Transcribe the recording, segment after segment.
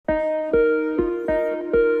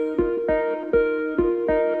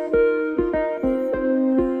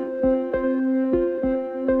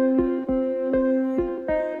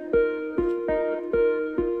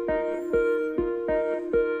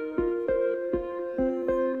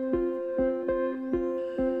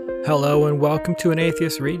Hello and welcome to An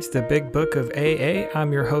Atheist Reads, the Big Book of AA.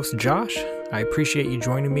 I'm your host, Josh. I appreciate you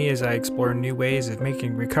joining me as I explore new ways of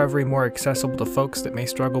making recovery more accessible to folks that may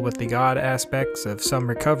struggle with the God aspects of some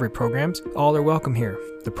recovery programs. All are welcome here.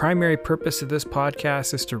 The primary purpose of this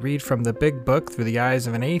podcast is to read from the Big Book through the eyes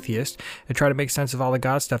of an atheist and try to make sense of all the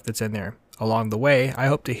God stuff that's in there. Along the way, I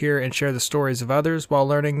hope to hear and share the stories of others while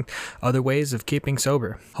learning other ways of keeping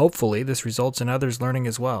sober. Hopefully, this results in others learning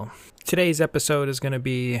as well. Today's episode is going to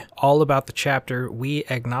be all about the chapter, We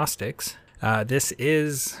Agnostics. This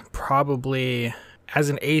is probably, as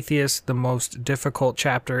an atheist, the most difficult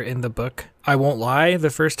chapter in the book. I won't lie, the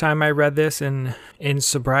first time I read this in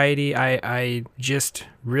sobriety, I just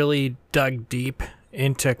really dug deep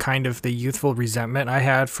into kind of the youthful resentment I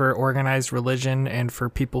had for organized religion and for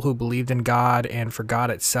people who believed in God and for God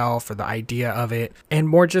itself or the idea of it. And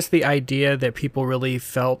more just the idea that people really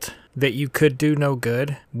felt that you could do no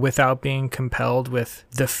good without being compelled with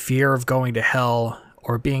the fear of going to hell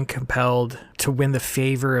or being compelled to win the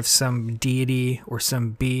favor of some deity or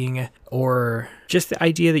some being, or just the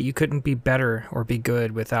idea that you couldn't be better or be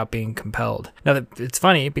good without being compelled. Now, it's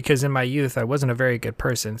funny because in my youth, I wasn't a very good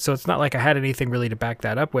person, so it's not like I had anything really to back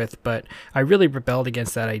that up with, but I really rebelled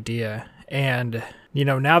against that idea. And, you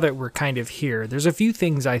know, now that we're kind of here, there's a few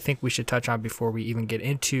things I think we should touch on before we even get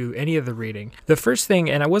into any of the reading. The first thing,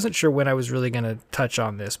 and I wasn't sure when I was really going to touch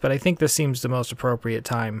on this, but I think this seems the most appropriate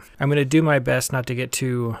time. I'm going to do my best not to get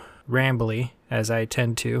too rambly, as I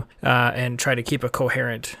tend to, and try to keep a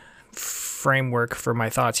coherent framework for my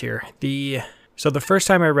thoughts here. So the first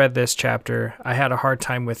time I read this chapter, I had a hard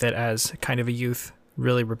time with it as kind of a youth,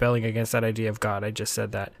 really rebelling against that idea of God. I just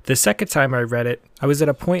said that. The second time I read it, I was at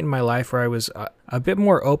a point in my life where I was a bit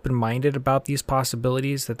more open-minded about these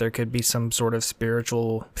possibilities, that there could be some sort of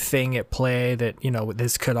spiritual thing at play, that, you know,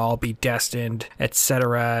 this could all be destined,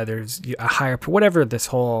 etc. There's a higher, whatever this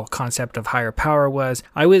whole concept of higher power was.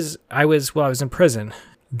 I was in prison.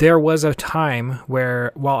 There was a time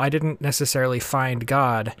where, while I didn't necessarily find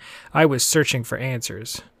God, I was searching for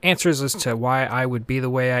answers. Answers as to why I would be the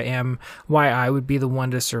way I am, why I would be the one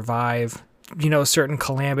to survive, you know, certain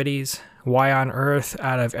calamities. Why on earth,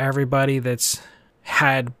 out of everybody that's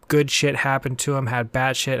had good shit happen to him, had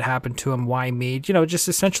bad shit happen to him, why me? You know, just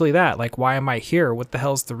essentially that. Like, why am I here? What the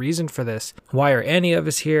hell's the reason for this? Why are any of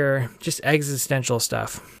us here? Just existential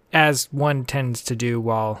stuff, as one tends to do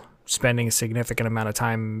while spending a significant amount of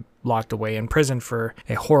time locked away in prison for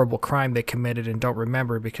a horrible crime they committed and don't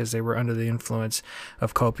remember because they were under the influence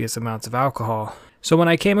of copious amounts of alcohol. So when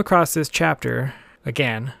I came across this chapter,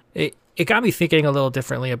 again, it got me thinking a little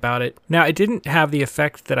differently about it. Now, it didn't have the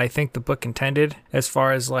effect that I think the book intended, as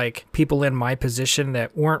far as like people in my position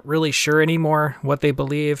that weren't really sure anymore what they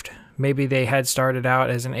believed. Maybe they had started out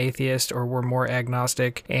as an atheist or were more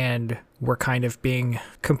agnostic and were kind of being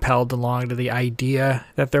compelled along to the idea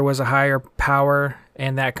that there was a higher power,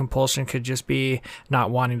 and that compulsion could just be not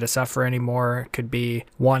wanting to suffer anymore. It could be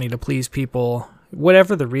wanting to please people.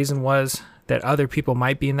 Whatever the reason was that other people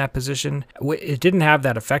might be in that position, it didn't have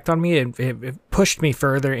that effect on me. It pushed me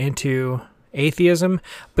further into atheism,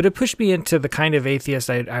 but it pushed me into the kind of atheist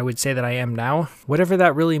I would say that I am now, whatever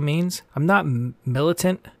that really means. I'm not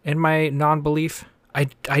militant in my non-belief.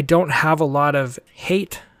 I don't have a lot of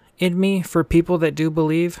hate in me for people that do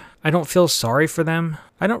believe. I don't feel sorry for them.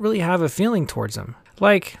 I don't really have a feeling towards them.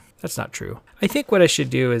 Like, that's not true. I think what I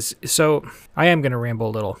should do is, so I am going to ramble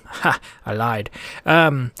a little. Ha, I lied.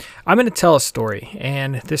 I'm going to tell a story,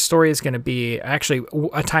 and this story is going to be actually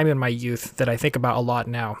a time in my youth that I think about a lot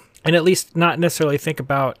now. And at least not necessarily think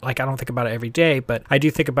about, like, I don't think about it every day, but I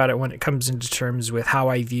do think about it when it comes into terms with how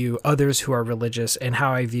I view others who are religious and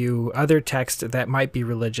how I view other texts that might be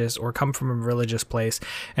religious or come from a religious place,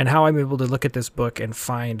 and how I'm able to look at this book and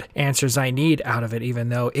find answers I need out of it, even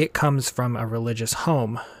though it comes from a religious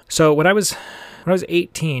home. So when I was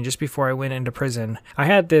 18, just before I went into prison, I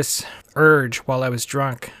had this urge while I was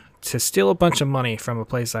drunk to steal a bunch of money from a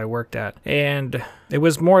place I worked at. And it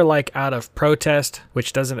was more like out of protest,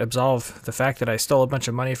 which doesn't absolve the fact that I stole a bunch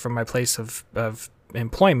of money from my place of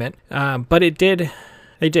employment. But it did.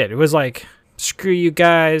 It was like, screw you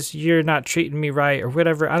guys, you're not treating me right, or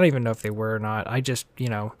whatever. I don't even know if they were or not. I just, you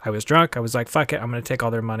know, I was drunk. I was like, fuck it, I'm going to take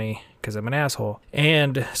all their money because I'm an asshole.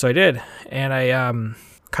 And so I did. And I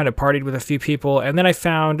kind of partied with a few people. And then I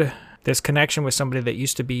found this connection with somebody that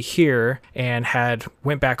used to be here and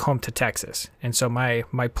went back home to Texas. And so my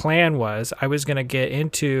plan was I was going to get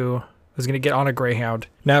on a Greyhound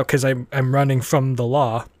now, because I'm running from the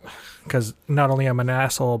law. because not only I'm an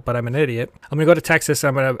asshole, but I'm an idiot. I'm gonna go to Texas.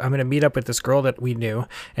 I'm gonna meet up with this girl that we knew,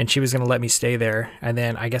 and she was gonna let me stay there. And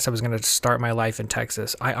then I guess I was gonna start my life in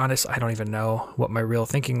Texas. I don't even know what my real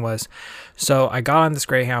thinking was. So I got on this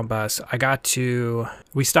Greyhound bus. I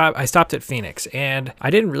stopped at Phoenix, and I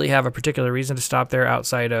didn't really have a particular reason to stop there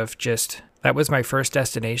outside of just that was my first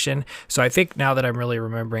destination. So I think now that I'm really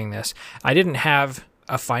remembering this, I didn't have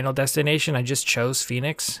a final destination. I just chose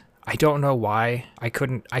Phoenix. I don't know why. I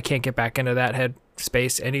can't get back into that head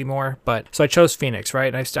space anymore. But so I chose Phoenix,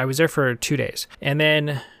 right? And I was there for 2 days. And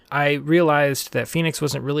then I realized that Phoenix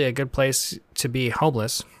wasn't really a good place to be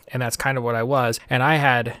homeless. And that's kind of what I was. And I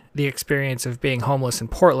had the experience of being homeless in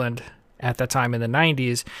Portland at that time in the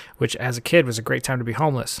 90s, which as a kid was a great time to be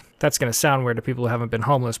homeless. That's going to sound weird to people who haven't been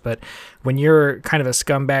homeless, but when you're kind of a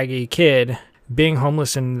scumbaggy kid, being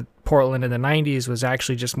homeless in Portland in the 90s was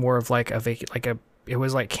actually just more of it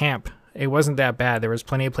was like camp. It wasn't that bad. There was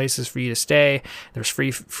plenty of places for you to stay. There's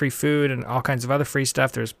free food and all kinds of other free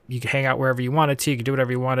stuff. You could hang out wherever you wanted to. You could do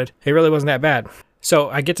whatever you wanted. It really wasn't that bad.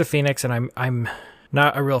 So I get to Phoenix, and I'm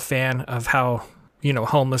not a real fan of how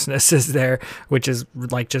homelessness is there, which is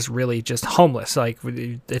like just really just homeless. Like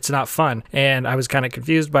it's not fun. And I was kind of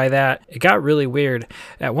confused by that. It got really weird.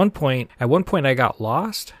 At one point I got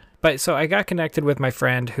lost. But so I got connected with my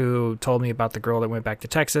friend who told me about the girl that went back to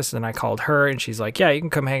Texas, and I called her, and she's like, yeah, you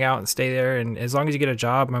can come hang out and stay there, and as long as you get a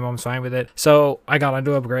job, my mom's fine with it. So I got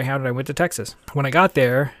onto a Greyhound and I went to Texas. When I got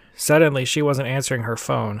there, suddenly she wasn't answering her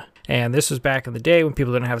phone. And this was back in the day when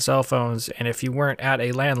people didn't have cell phones, and if you weren't at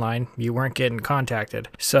a landline, you weren't getting contacted.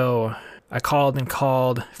 So I called and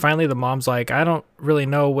called. Finally, the mom's like, I don't really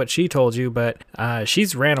know what she told you, but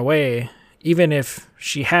she's ran away. Even if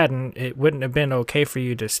she hadn't, it wouldn't have been okay for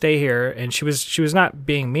you to stay here. And she was not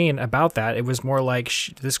being mean about that. It was more like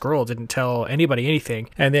this girl didn't tell anybody anything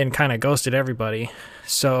and then kind of ghosted everybody.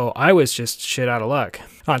 So I was just shit out of luck.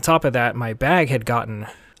 On top of that, my bag had gotten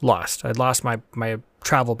lost. I'd lost my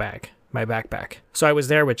travel bag, my backpack. So I was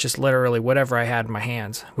there with just literally whatever I had in my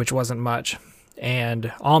hands, which wasn't much.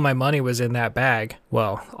 And all my money was in that bag.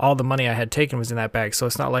 Well, all the money I had taken was in that bag. So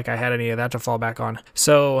it's not like I had any of that to fall back on.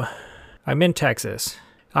 So I'm in Texas.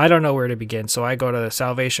 I don't know where to begin, so I go to the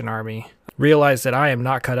Salvation Army, realize that I am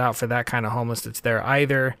not cut out for that kind of homeless that's there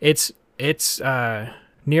either. It's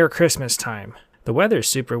near Christmas time. The weather's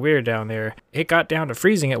super weird down there. It got down to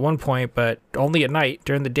freezing at one point, but only at night.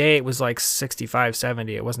 During the day, it was like 65,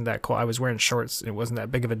 70. It wasn't that cold. I was wearing shorts. It wasn't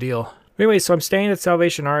that big of a deal. Anyway, so I'm staying at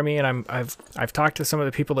Salvation Army, and I've talked to some of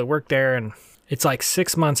the people that work there, and it's like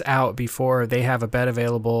 6 months out before they have a bed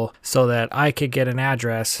available so that I could get an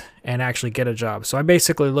address and actually get a job. So I'm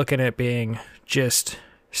basically looking at being just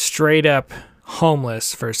straight up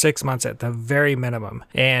homeless for 6 months at the very minimum,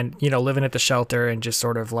 and living at the shelter and just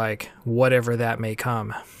sort of like whatever that may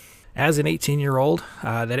come. As an 18-year-old,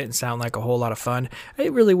 that didn't sound like a whole lot of fun.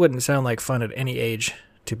 It really wouldn't sound like fun at any age,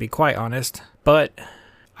 to be quite honest, but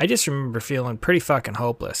I just remember feeling pretty fucking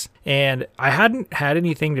hopeless. And I hadn't had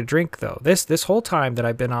anything to drink though. This whole time that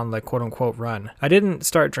I've been on the quote unquote run, I didn't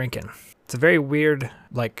start drinking. It's a very weird,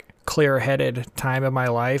 like clear-headed time of my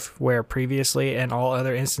life where previously in all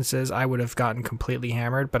other instances I would have gotten completely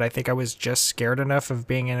hammered, but I think I was just scared enough of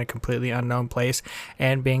being in a completely unknown place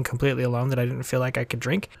and being completely alone that I didn't feel like I could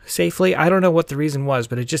drink safely. I don't know what the reason was,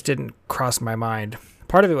 but it just didn't cross my mind.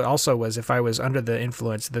 Part of it also was if I was under the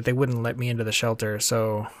influence that they wouldn't let me into the shelter,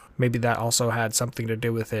 so maybe that also had something to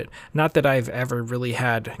do with it. Not that I've ever really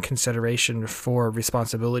had consideration for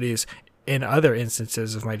responsibilities in other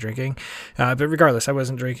instances of my drinking, but regardless, I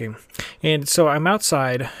wasn't drinking. And so I'm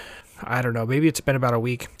outside, I don't know, maybe it's been about a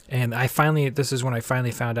week, and this is when I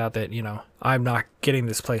finally found out that, I'm not getting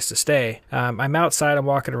this place to stay. I'm outside, I'm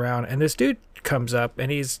walking around, and this dude comes up,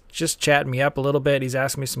 and he's just chatting me up a little bit. He's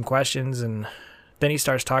asking me some questions, and then he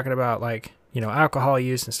starts talking about alcohol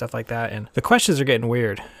use and stuff like that. And the questions are getting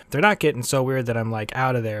weird. They're not getting so weird that I'm like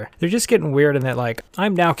out of there. They're just getting weird in that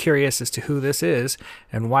I'm now curious as to who this is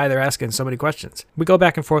and why they're asking so many questions. We go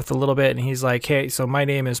back and forth a little bit, and he's like, hey, so my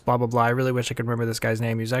name is blah, blah, blah. I really wish I could remember this guy's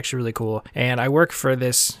name. He was actually really cool. And I work for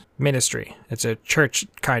this ministry. It's a church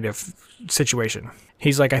kind of situation.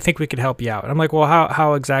 He's like, I think we could help you out. And I'm like, well,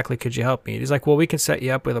 how exactly could you help me? He's like, well, we can set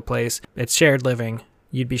you up with a place. It's shared living.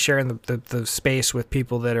 You'd be sharing the space with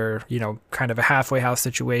people that are, kind of a halfway house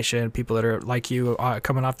situation, people that are like you,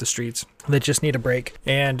 coming off the streets that just need a break.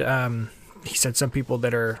 And he said some people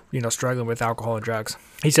that are, struggling with alcohol and drugs.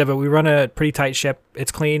 He said, but we run a pretty tight ship.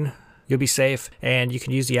 It's clean. You'll be safe. And you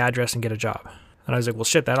can use the address and get a job. And I was like, well,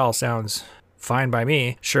 shit, that all sounds fine by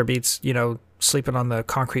me. Sure beats, sleeping on the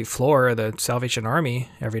concrete floor of the Salvation Army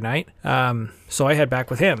every night. So I head back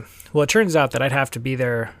with him. Well, it turns out that I'd have to be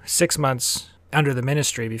there 6 months under the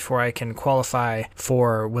ministry before I can qualify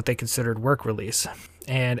for what they considered work release.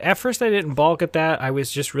 And at first I didn't balk at that. I was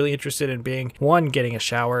just really interested in being, one, getting a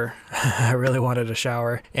shower. I really wanted a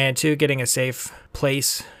shower. And two, getting a safe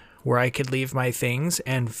place where I could leave my things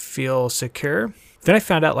and feel secure. Then I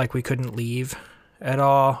found out like we couldn't leave at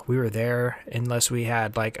all. We were there unless we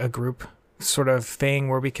had like a group sort of thing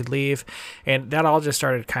where we could leave. And that all just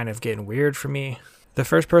started kind of getting weird for me. The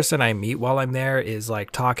first person I meet while I'm there is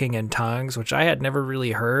like talking in tongues, which I had never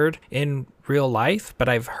really heard in real life, but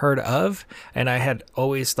I've heard of. And I had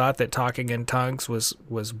always thought that talking in tongues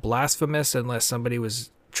was blasphemous unless somebody was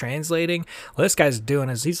translating. Well, this guy's doing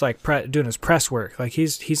he's like doing his press work. Like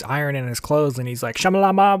he's ironing his clothes and he's like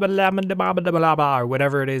shamalama or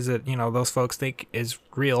whatever it is that, you know, those folks think is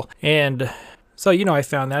real. And so, you know, I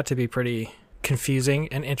found that to be pretty confusing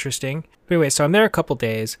and interesting. But anyway, so I'm there a couple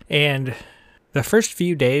days, and the first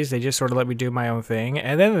few days, they just sort of let me do my own thing.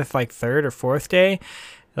 And then the like third or fourth day,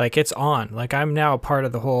 like it's on. Like I'm now a part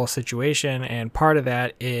of the whole situation. And part of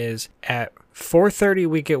that is at 4:30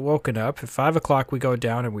 we get woken up. At 5 o'clock we go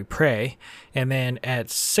down and we pray. And then at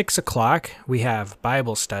 6 o'clock we have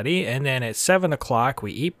Bible study. And then at 7 o'clock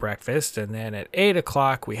we eat breakfast. And then at 8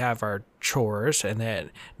 o'clock we have our chores. And then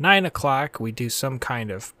at 9 o'clock we do some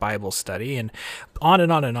kind of Bible study. And on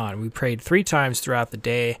and on and on. We prayed 3 times throughout the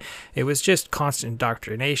day. It was just constant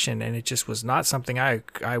indoctrination, and it just was not something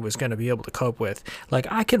I was going to be able to cope with. Like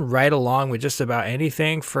I can ride along with just about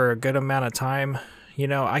anything for a good amount of time. You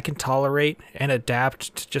know, I can tolerate and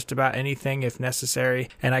adapt to just about anything if necessary.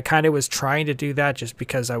 And I kind of was trying to do that just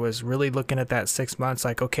because I was really looking at that 6 months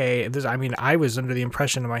like, okay, I was under the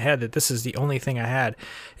impression in my head that this is the only thing I had.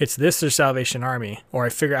 It's this or Salvation Army, or I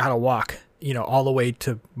figure out how to walk, you know, all the way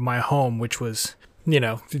to my home, which was, you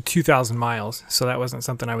know, 2,000 miles. So that wasn't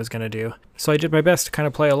something I was going to do. So I did my best to kind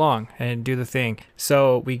of play along and do the thing.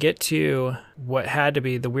 So we get to what had to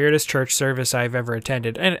be the weirdest church service I've ever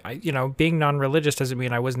attended. And, you know, being non-religious doesn't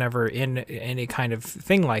mean I was never in any kind of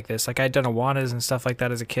thing like this. Like I'd done Awanas and stuff like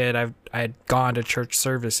that as a kid. I had gone to church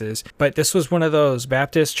services. But this was one of those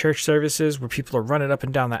Baptist church services where people are running up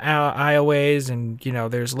and down the aisleways, and, you know,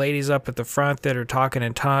 there's ladies up at the front that are talking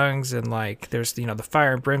in tongues, and like there's, you know, the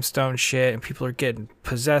fire and brimstone shit, and people are getting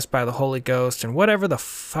possessed by the Holy Ghost and whatever the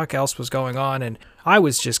fuck else was going on. And I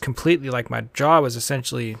was just completely like, my jaw was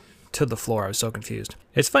essentially to the floor. I was so confused.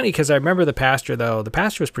 It's funny because I remember the pastor though. The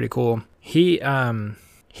pastor was pretty cool. He talked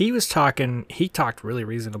really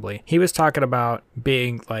reasonably. He was talking about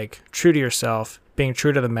being like true to yourself, being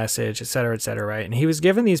true to the message, et cetera, right? And he was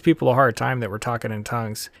giving these people a hard time that were talking in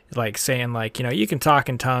tongues, like saying like, you know, you can talk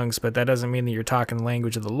in tongues, but that doesn't mean that you're talking the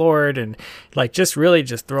language of the Lord, and like just really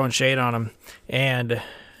just throwing shade on them. And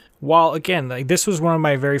while, again, like this was one of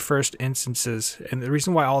my very first instances, and the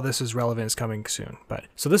reason why all this is relevant is coming soon. But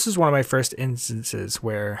so this is one of my first instances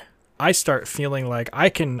where I start feeling like I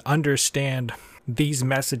can understand these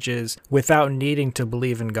messages without needing to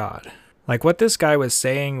believe in God. Like what this guy was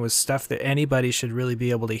saying was stuff that anybody should really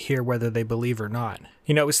be able to hear whether they believe or not.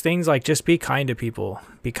 You know, it was things like just be kind to people.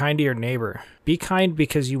 Be kind to your neighbor. Be kind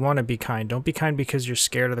because you want to be kind. Don't be kind because you're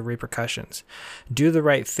scared of the repercussions. Do the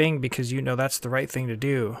right thing because you know that's the right thing to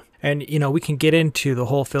do. And, you know, we can get into the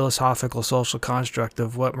whole philosophical social construct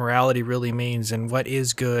of what morality really means and what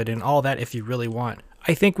is good and all that if you really want.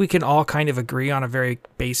 I think we can all kind of agree on a very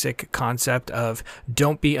basic concept of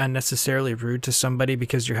don't be unnecessarily rude to somebody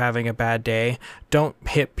because you're having a bad day. Don't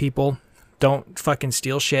hit people. Don't fucking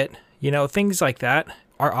steal shit. You know, things like that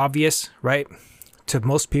are obvious, right? To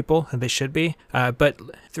most people, and they should be. But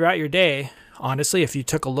throughout your day, honestly, if you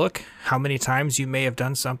took a look how many times you may have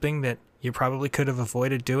done something that you probably could have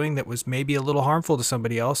avoided doing that was maybe a little harmful to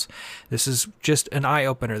somebody else. This is just an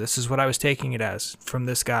eye-opener. This is what I was taking it as from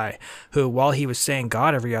this guy who, while he was saying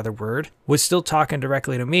God every other word, was still talking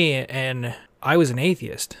directly to me, and I was an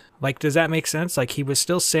atheist. Like, does that make sense? Like, he was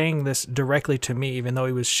still saying this directly to me, even though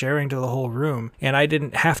he was sharing to the whole room, and I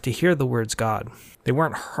didn't have to hear the words God. They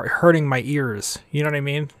weren't hurting my ears. You know what I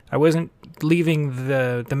mean? I wasn't leaving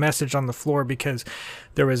the message on the floor because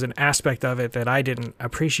there was an aspect of it that I didn't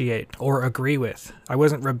appreciate or agree with. I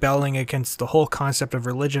wasn't rebelling against the whole concept of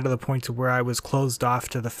religion to the point to where I was closed off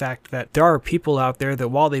to the fact that there are people out there that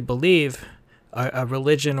while they believe a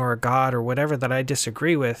religion or a God or whatever that I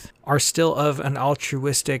disagree with are still of an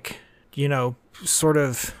altruistic, you know, sort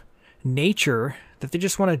of nature that they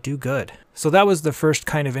just want to do good. So that was the first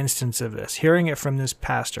kind of instance of this, hearing it from this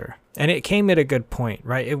pastor. And it came at a good point,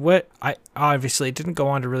 right? It didn't go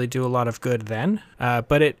on to really do a lot of good then,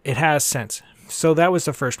 but it has since. So that was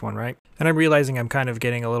the first one, right? And I'm realizing I'm kind of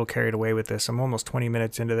getting a little carried away with this. I'm almost 20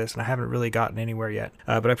 minutes into this and I haven't really gotten anywhere yet.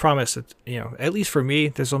 But I promise that, at least for me,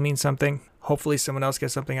 this will mean something. Hopefully someone else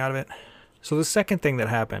gets something out of it. So the second thing that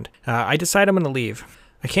happened, I decide I'm going to leave.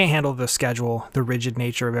 I can't handle the schedule, the rigid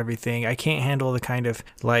nature of everything. I can't handle the kind of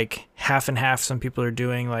like half and half some people are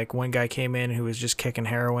doing. Like one guy came in who was just kicking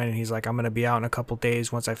heroin and he's like, I'm going to be out in a couple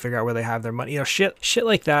days once I figure out where they have their money. Shit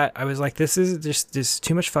like that. I was like, this is just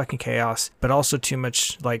too much fucking chaos, but also too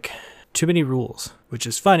many rules, which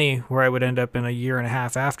is funny where I would end up in a year and a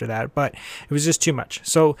half after that, but it was just too much.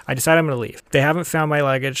 So I decided I'm going to leave. They haven't found my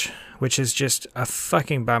luggage, which is just a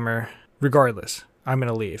fucking bummer. Regardless, I'm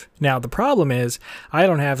going to leave. Now, the problem is I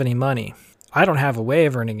don't have any money. I don't have a way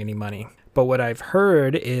of earning any money. But what I've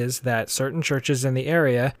heard is that certain churches in the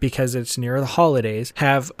area, because it's near the holidays,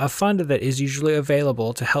 have a fund that is usually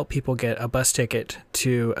available to help people get a bus ticket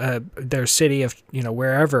to their city of,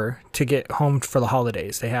 wherever to get home for the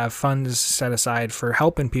holidays. They have funds set aside for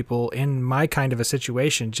helping people in my kind of a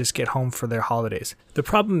situation just get home for their holidays. The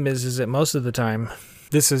problem is that most of the time,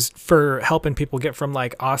 this is for helping people get from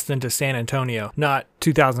like Austin to San Antonio, not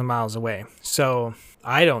 2,000 miles away. So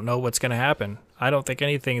I don't know what's going to happen. I don't think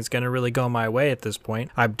anything is going to really go my way at this point.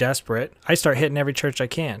 I'm desperate. I start hitting every church I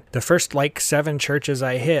can. The first 7 churches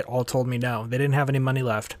I hit all told me no. They didn't have any money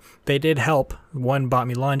left. They did help. One bought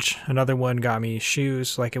me lunch. Another one got me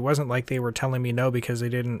shoes. It wasn't like they were telling me no because they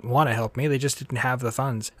didn't want to help me. They just didn't have the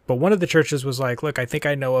funds. But one of the churches was like, look, I think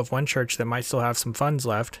I know of one church that might still have some funds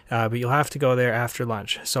left, but you'll have to go there after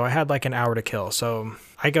lunch. So I had an hour to kill. So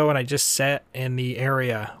I go and I just sat in the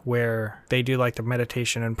area where they do the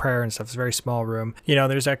meditation and prayer and stuff. It's a very small room.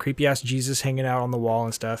 There's that creepy ass Jesus hanging out on the wall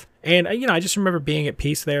and stuff. And, I just remember being at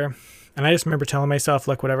peace there. And I just remember telling myself,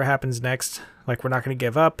 look, whatever happens next, we're not going to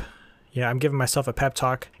give up. I'm giving myself a pep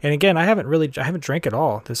talk. And again, I haven't drank at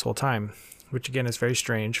all this whole time, which again is very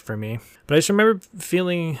strange for me. But I just remember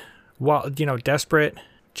feeling, desperate,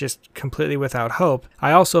 just completely without hope.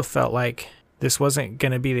 I also felt like this wasn't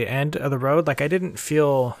going to be the end of the road. I didn't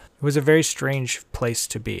feel, it was a very strange place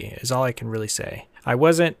to be, is all I can really say. I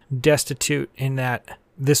wasn't destitute in that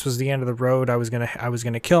this was the end of the road. I was going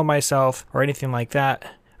to kill myself or anything like that.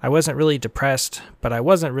 I wasn't really depressed, but I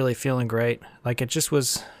wasn't really feeling great. It just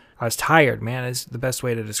was, I was tired, man, is the best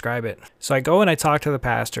way to describe it. So I go and I talk to the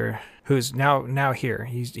pastor who's now here.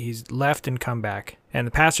 He's left and come back. And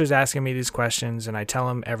the pastor's asking me these questions and I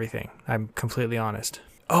tell him everything. I'm completely honest.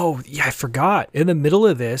 Oh, yeah, I forgot. In the middle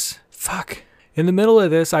of this,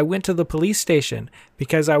 I went to the police station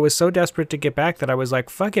because I was so desperate to get back that I was like,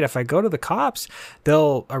 fuck it. If I go to the cops,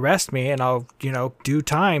 they'll arrest me and I'll, do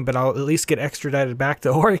time, but I'll at least get extradited back to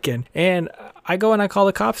Oregon. And I go and I call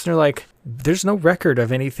the cops and they're like, there's no record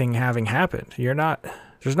of anything having happened.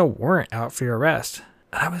 There's no warrant out for your arrest.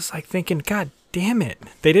 And I was thinking, God damn it.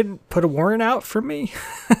 They didn't put a warrant out for me.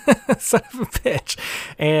 Son of a bitch.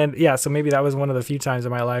 And yeah, so maybe that was one of the few times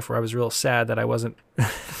in my life where I was real sad that I wasn't,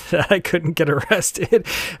 that I couldn't get arrested.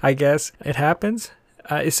 I guess it happens.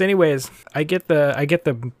 So anyways, I get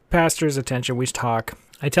the pastor's attention. We talk.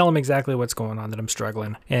 I tell him exactly what's going on, that I'm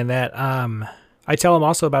struggling, and that, I tell him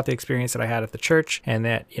also about the experience that I had at the church, and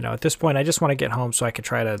that, at this point I just want to get home so I could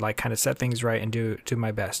try to kind of set things right and do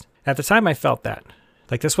my best. At the time I felt that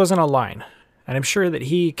this wasn't a line. And I'm sure that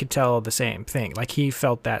he could tell the same thing. He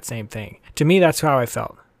felt that same thing. To me, that's how I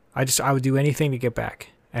felt. I would do anything to get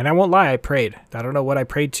back. And I won't lie, I prayed. I don't know what I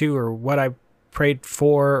prayed to or what I prayed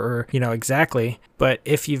for or, exactly. But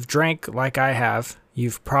if you've drank like I have,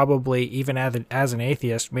 you've probably, even as an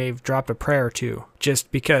atheist, may have dropped a prayer or two.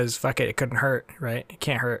 Just because, fuck it, it couldn't hurt, right? It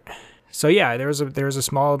can't hurt. So yeah, there was a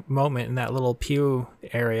small moment in that little pew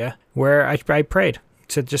area where I prayed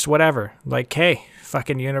to just whatever. Hey,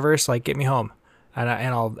 fucking universe, get me home. And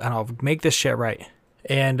I'll make this shit right.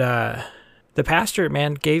 And the pastor,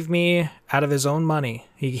 man, gave me out of his own money.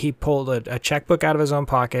 He pulled a checkbook out of his own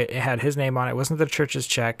pocket. It had his name on it. It wasn't the church's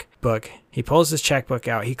checkbook. He pulls his checkbook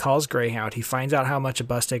out. He calls Greyhound. He finds out how much a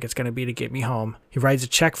bus ticket's going to be to get me home. He writes a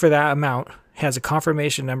check for that amount. He has a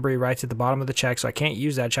confirmation number he writes at the bottom of the check, so I can't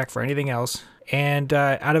use that check for anything else. And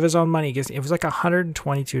out of his own money, it was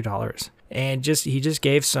 $122. And he just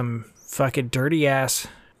gave some fucking dirty ass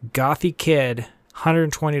gothy kid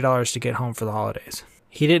 $120 to get home for the holidays.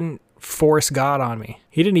 He didn't force God on me.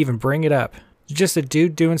 He didn't even bring it up. Just a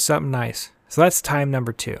dude doing something nice. So that's time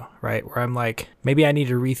number 2, right? Where I'm maybe I need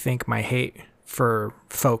to rethink my hate for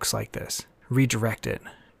folks like this. Redirect it.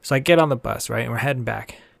 So I get on the bus, right? And we're heading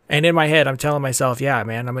back. And in my head, I'm telling myself, yeah,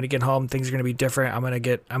 man, I'm going to get home. Things are going to be different. I'm going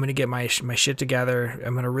to get my shit together.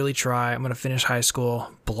 I'm going to really try. I'm going to finish high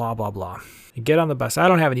school, blah, blah, blah. I get on the bus. I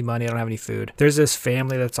don't have any money. I don't have any food. There's this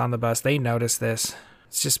family that's on the bus. They notice this.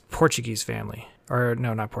 It's just Portuguese family. Or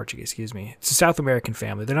no, not Portuguese, excuse me. It's a South American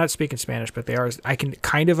family. They're not speaking Spanish, but they are. I can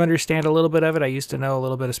kind of understand a little bit of it. I used to know a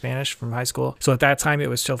little bit of Spanish from high school. So at that time, it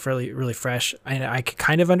was still fairly, really fresh. And I could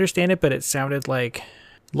kind of understand it, but it sounded like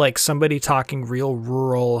somebody talking real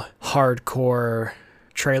rural, hardcore,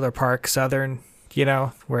 trailer park Southern, you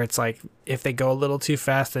know, where it's like if they go a little too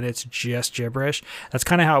fast, then it's just gibberish. That's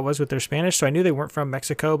kind of how it was with their Spanish. So I knew they weren't from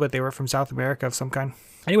Mexico, but they were from South America of some kind.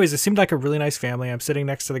 Anyways, it seemed like a really nice family. I'm sitting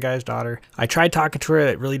next to the guy's daughter. I tried talking to her.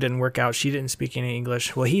 It really didn't work out. She didn't speak any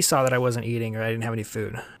English. Well, he saw that I wasn't eating or I didn't have any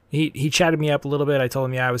food. He chatted me up a little bit. I told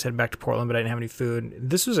him, yeah, I was heading back to Portland, but I didn't have any food.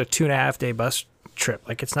 This was a 2.5 day bus trip.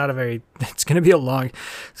 Like, it's going to be a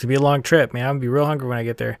long trip, man. I'm going to be real hungry when I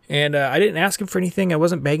get there. And I didn't ask him for anything. I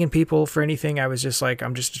wasn't begging people for anything. I was just like,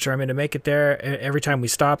 I'm just determined to make it there. Every time we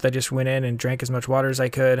stopped, I just went in and drank as much water as I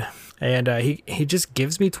could. And he just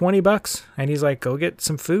gives me $20 and he's like, go get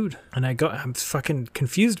some food. And I'm fucking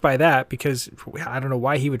confused by that because I don't know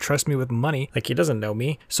why he would trust me with money. Like, he doesn't know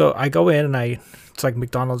me. So I go in and it's like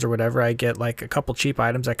McDonald's or whatever. I get like a couple cheap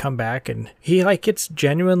items. I come back and he like gets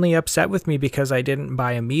genuinely upset with me because I didn't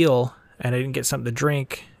buy a meal and I didn't get something to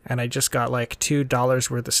drink. And I just got like $2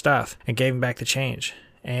 worth of stuff and gave him back the change.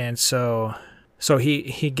 And so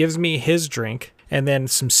he gives me his drink and then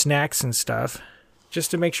some snacks and stuff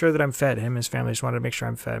just to make sure that I'm fed. Him and his family just wanted to make sure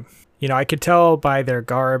I'm fed. You know, I could tell by their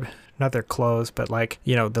garb, not their clothes, but like,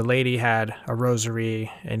 you know, the lady had a rosary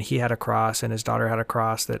and he had a cross and his daughter had a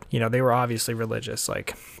cross that, you know, they were obviously religious.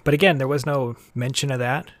 Like, but again, there was no mention of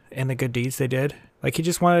that in the good deeds they did. Like, he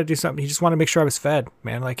just wanted to do something. He just wanted to make sure I was fed,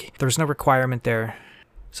 man. Like, there was no requirement there.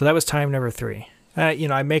 So that was time number 3. You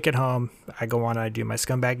know, I make it home. I go on and I do my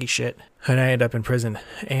scumbaggy shit and I end up in prison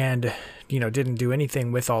and, you know, didn't do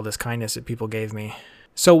anything with all this kindness that people gave me.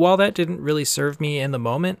 So while that didn't really serve me in the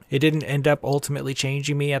moment, it didn't end up ultimately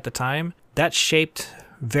changing me at the time. That shaped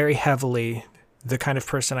very heavily the kind of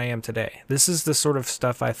person I am today. This is the sort of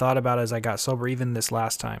stuff I thought about as I got sober, even this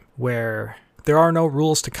last time, where there are no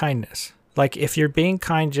rules to kindness. Like, if you're being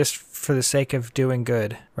kind just for the sake of doing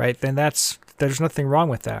good, right, then there's nothing wrong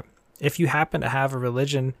with that. If you happen to have a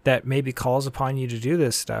religion that maybe calls upon you to do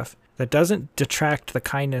this stuff, that doesn't detract the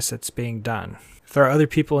kindness that's being done. If there are other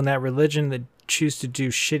people in that religion that choose to do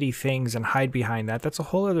shitty things and hide behind that, that's a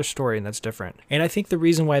whole other story and that's different. And I think the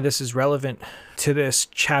reason why this is relevant to this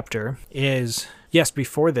chapter is, yes,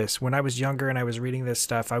 before this, when I was younger and I was reading this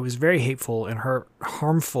stuff, I was very hateful and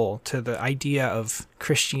harmful to the idea of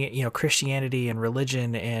Christianity and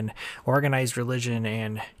religion and organized religion,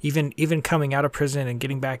 and even coming out of prison and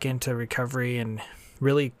getting back into recovery and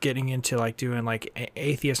really getting into like doing like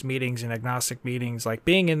atheist meetings and agnostic meetings, like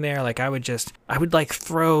being in there, like I would like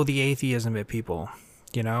throw the atheism at people,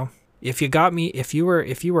 you know? If you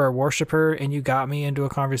were a worshiper and you got me into a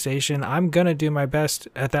conversation, I'm going to do my best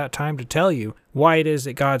at that time to tell you why it is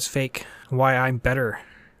that God's fake, why I'm better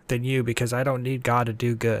than you, because I don't need God to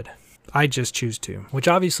do good. I just choose to, which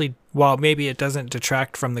obviously, while maybe it doesn't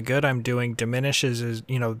detract from the good I'm doing, diminishes,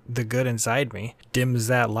 the good inside me, dims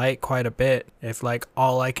that light quite a bit. If like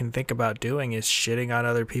all I can think about doing is shitting on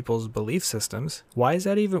other people's belief systems, why was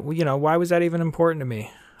that even important to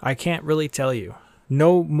me? I can't really tell you.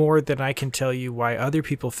 No more than I can tell you why other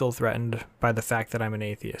people feel threatened by the fact that I'm an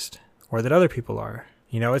atheist, or that other people are.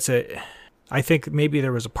 I think maybe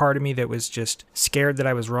there was a part of me that was just scared that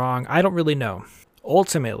I was wrong. I don't really know.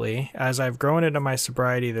 Ultimately, as I've grown into my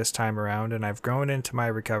sobriety this time around and I've grown into my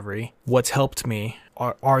recovery, what's helped me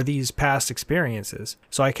are these past experiences.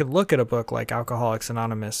 So I can look at a book like Alcoholics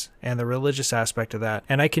Anonymous and the religious aspect of that,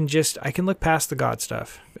 and I can look past the God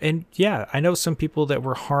stuff. And yeah, I know some people that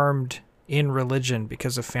were harmed in religion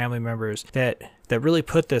because of family members that really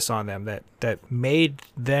put this on them, that made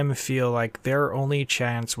them feel like their only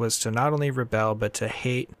chance was to not only rebel but to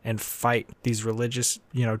hate and fight these religious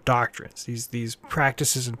doctrines, these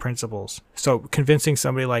practices and principles. So convincing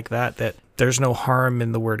somebody like that there's no harm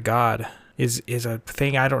in the word God is a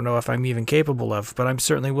thing I don't know if I'm even capable of, but I'm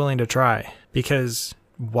certainly willing to try, because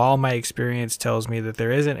while my experience tells me that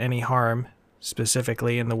there isn't any harm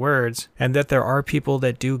specifically in the words, and that there are people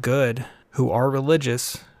that do good who are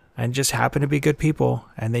religious and just happen to be good people,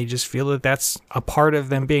 and they just feel that that's a part of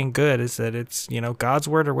them being good, is that it's, God's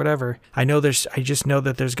word or whatever. I just know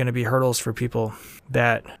that there's going to be hurdles for people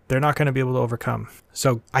that they're not going to be able to overcome.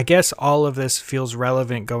 So I guess all of this feels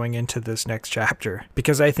relevant going into this next chapter,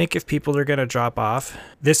 because I think if people are going to drop off,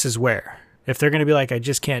 this is where. If they're going to be like, I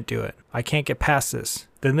just can't do it, I can't get past this,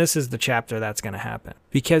 then this is the chapter that's going to happen.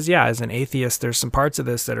 Because yeah, as an atheist, there's some parts of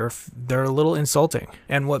this that they're a little insulting.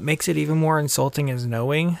 And what makes it even more insulting is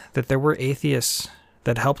knowing that there were atheists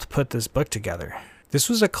that helped put this book together. This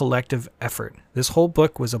was a collective effort. This whole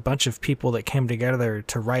book was a bunch of people that came together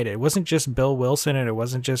to write it. It wasn't just Bill Wilson and it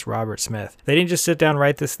wasn't just Robert Smith. They didn't just sit down and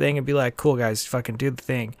write this thing and be like, cool guys, fucking do the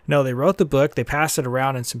thing. No, they wrote the book, they passed it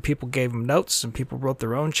around, and some people gave them notes, some people wrote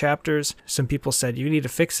their own chapters, some people said, you need to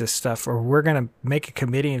fix this stuff or we're going to make a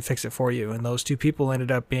committee and fix it for you. And those two people ended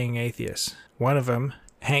up being atheists. One of them,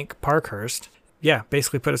 Hank Parkhurst,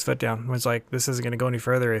 basically put his foot down. Was like, this isn't going to go any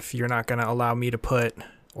further if you're not going to allow me to put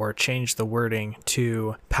or change the wording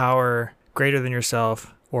to power greater than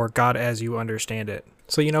yourself or God as you understand it.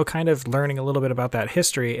 So, kind of learning a little bit about that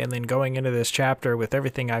history and then going into this chapter with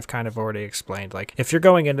everything I've kind of already explained. Like, if you're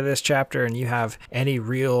going into this chapter and you have any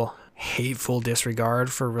real hateful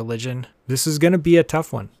disregard for religion, this is going to be a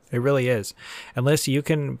tough one. It really is. Unless you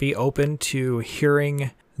can be open to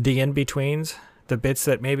hearing the in-betweens, the bits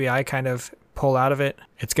that maybe I kind of pull out of it,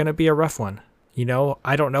 it's going to be a rough one.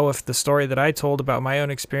 I don't know if the story that I told about my own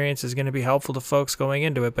experience is going to be helpful to folks going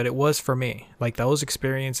into it, but it was for me. Like, those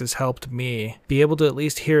experiences helped me be able to at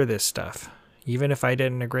least hear this stuff, even if I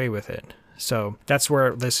didn't agree with it. So that's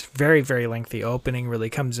where this very, very lengthy opening really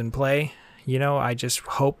comes in play. I just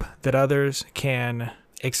hope that others can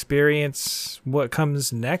experience what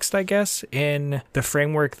comes next, I guess, in the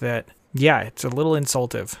framework that, it's a little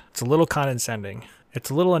insultive. It's a little condescending. It's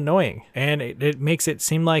a little annoying, and it makes it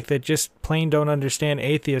seem like they just plain don't understand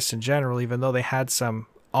atheists in general, even though they had some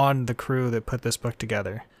on the crew that put this book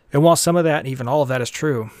together. And while some of that, even all of that is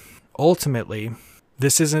true, ultimately,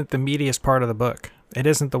 this isn't the meatiest part of the book. It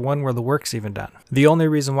isn't the one where the work's even done. The only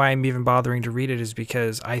reason why I'm even bothering to read it is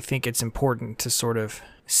because I think it's important to sort of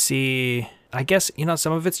see, I guess,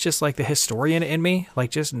 some of it's just like the historian in me,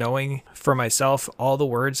 like just knowing for myself all the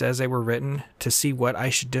words as they were written, to see what I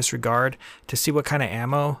should disregard, to see what kind of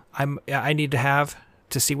ammo I need to have,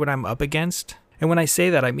 to see what I'm up against. And when I say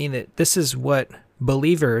that, I mean that this is what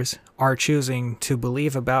believers are choosing to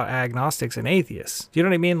believe about agnostics and atheists. Do you know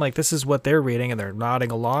what I mean? Like, this is what they're reading and they're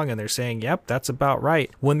nodding along and they're saying, yep, that's about right,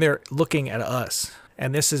 when they're looking at us.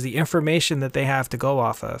 And this is the information that they have to go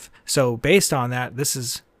off of. So based on that, this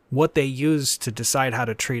is what they use to decide how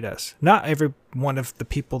to treat us. Not every one of the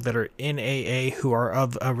people that are in AA who are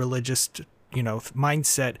of a religious,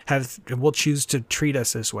 mindset will choose to treat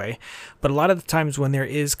us this way. But a lot of the times when there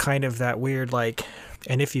is kind of that weird, like,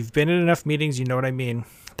 and if you've been in enough meetings, you know what I mean,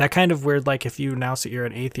 that kind of weird, like, if you announce that you're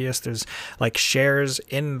an atheist, there's like shares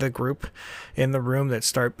in the group, in the room, that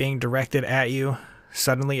start being directed at you.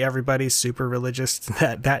 Suddenly everybody's super religious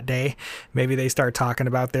that day. Maybe they start talking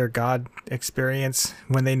about their God experience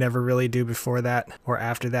when they never really do before that or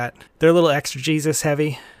after that. They're a little extra Jesus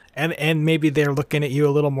heavy, and maybe they're looking at you a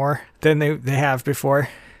little more than they have before.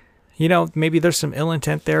 Maybe there's some ill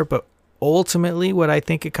intent there, but ultimately what I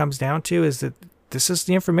think it comes down to is that this is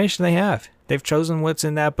the information they have. They've chosen what's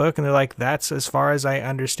in that book, and they're like, that's as far as I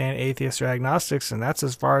understand atheists or agnostics, and that's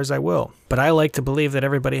as far as I will. But I like to believe that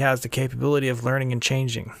everybody has the capability of learning and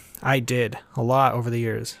changing. I did a lot over the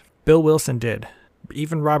years. Bill Wilson did.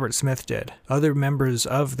 Even Robert Smith did. Other members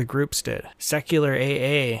of the groups did. Secular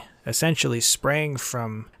AA essentially sprang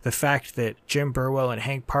from the fact that Jim Burwell and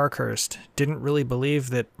Hank Parkhurst didn't really believe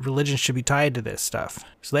that religion should be tied to this stuff.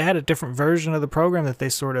 So they had a different version of the program that they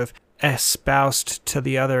sort of espoused to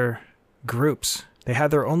the other groups. They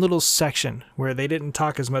had their own little section where they didn't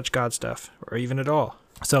talk as much God stuff, or even at all.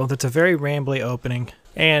 So that's a very rambly opening.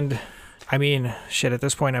 And I mean, shit, at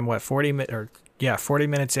this point I'm 40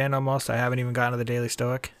 minutes in almost. I haven't even gotten to the Daily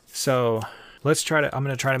Stoic. So I'm going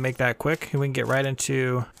to try to make that quick, and we can get right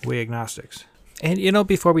into We Agnostics. And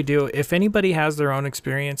before we do, if anybody has their own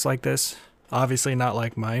experience like this, obviously not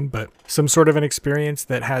like mine, but some sort of an experience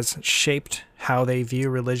that has shaped how they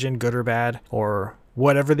view religion, good or bad, or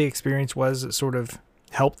whatever the experience was that sort of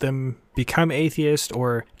helped them become atheist,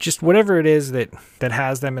 or just whatever it is that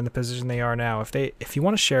has them in the position they are now. If you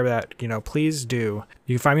want to share that, please do.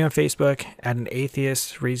 You can find me on Facebook at An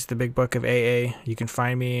Atheist Reads the Big Book of AA. You can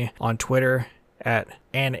find me on Twitter at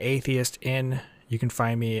An Atheist In. You can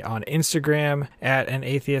find me on Instagram at An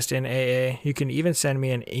Atheist In AA. You can even send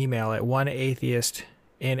me an email at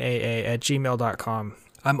oneatheistinaa@gmail.com.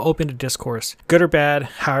 I'm open to discourse, good or bad,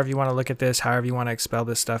 however you want to look at this, however you want to expel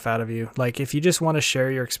this stuff out of you. Like, if you just want to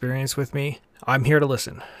share your experience with me, I'm here to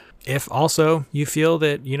listen. If also you feel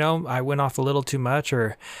that, I went off a little too much,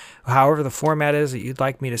 or however the format is that you'd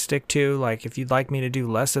like me to stick to, like if you'd like me to do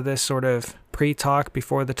less of this sort of pre-talk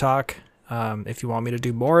before the talk, if you want me to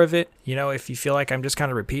do more of it, if you feel like I'm just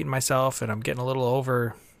kind of repeating myself and I'm getting a little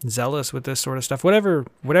over zealous with this sort of stuff.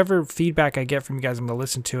 Whatever feedback I get from you guys, I'm going to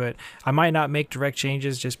listen to it. I might not make direct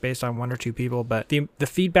changes just based on one or two people, but the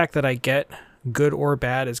feedback that I get, good or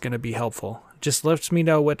bad, is going to be helpful. Just lets me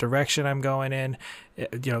know what direction I'm going in.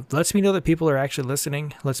 Lets me know that people are actually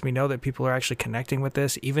listening. Lets me know that people are actually connecting with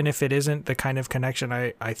this, even if it isn't the kind of connection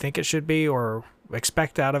I think it should be or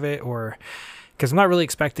expect out of it, or because I'm not really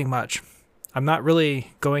expecting much. I'm not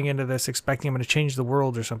really going into this expecting I'm going to change the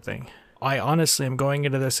world or something. I honestly am going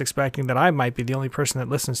into this expecting that I might be the only person that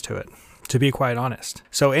listens to it, to be quite honest.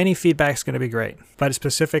 So any feedback is going to be great. But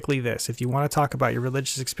specifically this, if you want to talk about your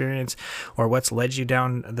religious experience or what's led you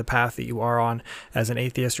down the path that you are on as an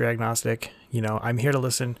atheist or agnostic, I'm here to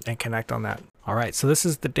listen and connect on that. All right, so this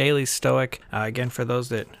is the Daily Stoic. Again, for those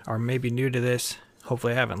that are maybe new to this,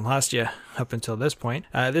 hopefully I haven't lost you up until this point.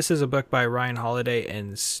 This is a book by Ryan Holiday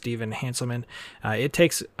and Stephen Hanselman. It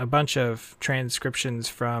takes a bunch of transcriptions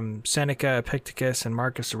from Seneca, Epictetus, and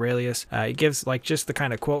Marcus Aurelius. It gives just the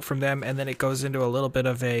kind of quote from them, and then it goes into a little bit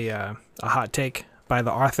of a hot take by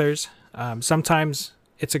the authors. Sometimes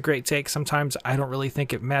it's a great take. Sometimes I don't really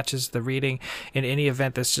think it matches the reading. In any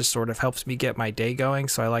event, this just sort of helps me get my day going,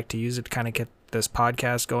 so I like to use it to kind of get this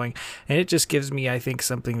podcast going, and it just gives me, I think,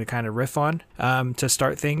 something to kind of riff on to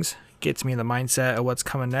start things. Gets me in the mindset of what's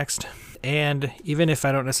coming next. And even if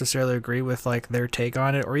I don't necessarily agree with their take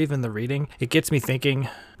on it or even the reading, it gets me thinking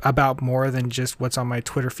about more than just what's on my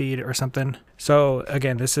Twitter feed or something. So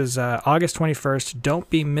again, this is August 21st. Don't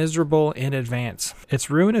be miserable in advance. It's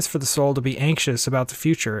ruinous for the soul to be anxious about the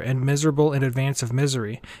future and miserable in advance of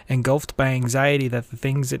misery, engulfed by anxiety that the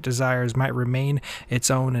things it desires might remain its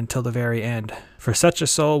own until the very end. For such a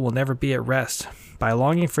soul will never be at rest. By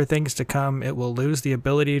longing for things to come, it will lose the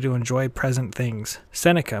ability to enjoy present things.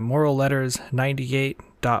 Seneca, Moral Letters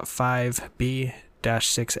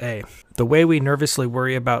 98.5b-6a. The way we nervously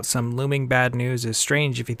worry about some looming bad news is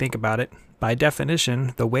strange if you think about it. By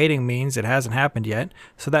definition, the waiting means it hasn't happened yet,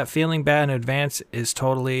 so that feeling bad in advance is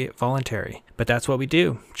totally voluntary. But that's what we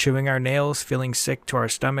do, chewing our nails, feeling sick to our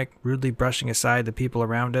stomach, rudely brushing aside the people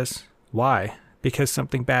around us. Why? Because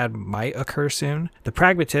something bad might occur soon? The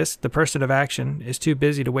pragmatist, the person of action, is too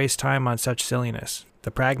busy to waste time on such silliness. The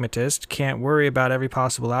pragmatist can't worry about every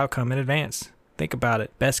possible outcome in advance. Think about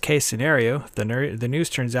it. Best case scenario, if the news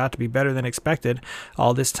turns out to be better than expected,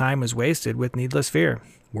 all this time was wasted with needless fear.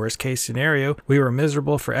 Worst case scenario, we were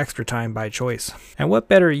miserable for extra time by choice. And what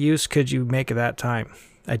better use could you make of that time?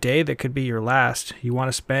 A day that could be your last, you want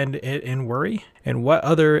to spend it in worry? In what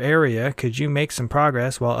other area could you make some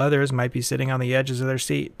progress while others might be sitting on the edges of their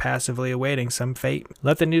seat, passively awaiting some fate?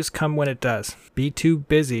 Let the news come when it does. Be too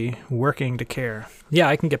busy working to care. Yeah,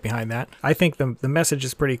 I can get behind that. I think the message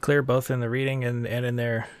is pretty clear, both in the reading and in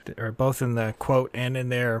their, or both in the quote and in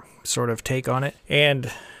their sort of take on it.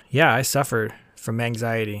 And yeah, I suffered from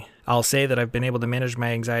anxiety. I'll say that I've been able to manage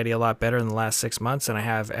my anxiety a lot better in the last 6 months than I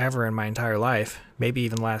have ever in my entire life, maybe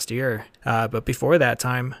even last year. But before that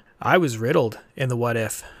time, I was riddled in the what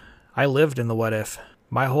if. I lived in the what if.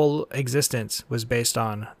 My whole existence was based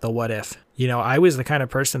on the what if. I was the kind of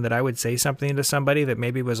person that I would say something to somebody that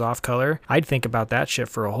maybe was off color. I'd think about that shit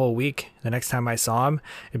for a whole week. The next time I saw him,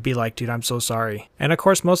 it'd be like, dude, I'm so sorry. And of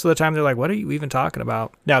course, most of the time they're like, what are you even talking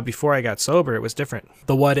about? Now, before I got sober, it was different.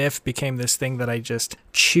 The what if became this thing that I just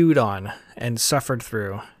chewed on and suffered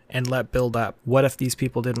through and let build up. What if these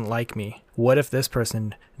people didn't like me? What if this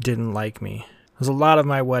person didn't like me? There's a lot of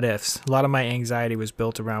my what ifs. A lot of my anxiety was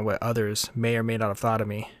built around what others may or may not have thought of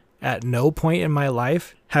me. At no point in my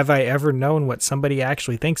life have I ever known what somebody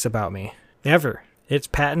actually thinks about me. Ever. It's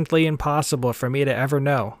patently impossible for me to ever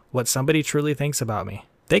know what somebody truly thinks about me.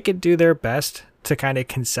 They could do their best to kind of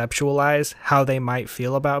conceptualize how they might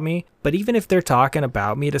feel about me, but even if they're talking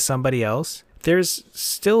about me to somebody else, there's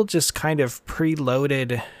still just kind of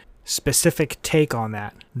preloaded specific take on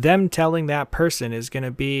that. Them telling that person is going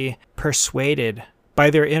to be persuaded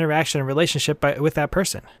by their interaction and relationship with that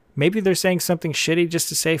person. Maybe they're saying something shitty just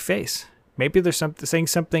to save face. Maybe they're saying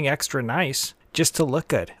something extra nice just to look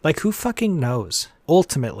good. Like, who fucking knows,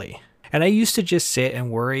 ultimately? And I used to just sit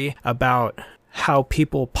and worry about how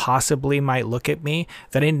people possibly might look at me,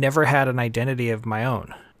 that I never had an identity of my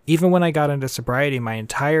own. Even when I got into sobriety, my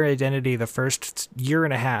entire identity the first year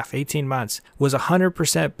and a half, 18 months, was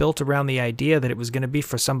 100% built around the idea that it was going to be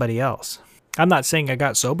for somebody else. I'm not saying I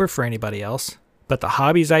got sober for anybody else, but the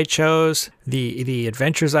hobbies I chose, the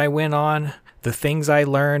adventures I went on, the things I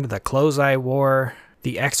learned, the clothes I wore,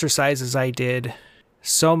 the exercises I did,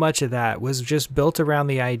 so much of that was just built around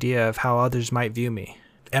the idea of how others might view me.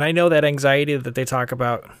 And I know that anxiety that they talk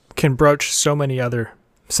about can broach so many other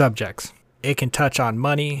subjects. It can touch on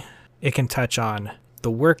money. It can touch on the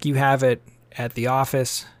work you have at at the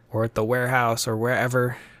office or at the warehouse or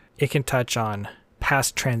wherever. It can touch on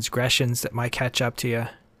past transgressions that might catch up to you.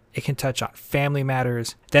 It can touch on family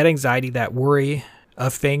matters, that anxiety, that worry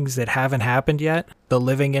of things that haven't happened yet, the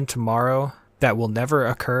living in tomorrow that will never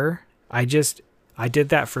occur. I did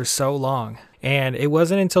that for so long. And it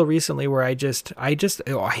wasn't until recently where I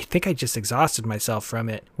think I just exhausted myself from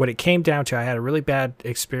it. What it came down to, I had a really bad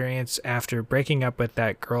experience after breaking up with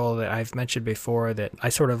that girl that I've mentioned before that I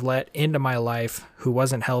sort of let into my life, who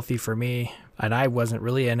wasn't healthy for me, and I wasn't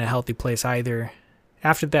really in a healthy place either.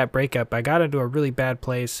 After that breakup, I got into a really bad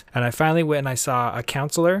place, and I finally went and I saw a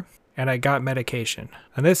counselor, and I got medication.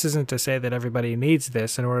 And this isn't to say that everybody needs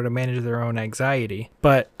this in order to manage their own anxiety,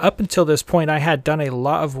 but up until this point, I had done a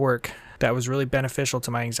lot of work that was really beneficial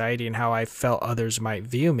to my anxiety and how I felt others might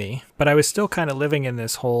view me. But I was still kind of living in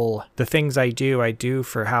this whole, the things I do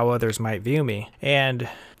for how others might view me. And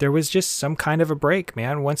there was just some kind of a break,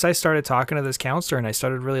 man. Once I started talking to this counselor and I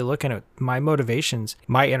started really looking at my motivations,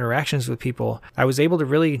 my interactions with people, I was able to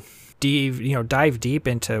really dive deep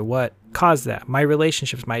into what caused that. My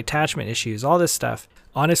relationships, my attachment issues, all this stuff.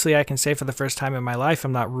 Honestly, I can say for the first time in my life,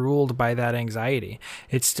 I'm not ruled by that anxiety.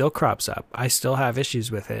 It still crops up. I still have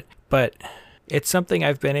issues with it, but it's something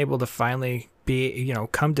I've been able to finally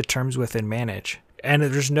come to terms with and manage. And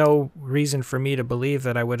there's no reason for me to believe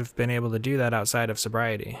that I would have been able to do that outside of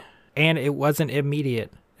sobriety. And it wasn't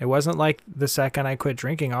immediate. It wasn't like the second I quit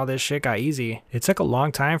drinking, all this shit got easy. It took a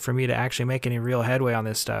long time for me to actually make any real headway on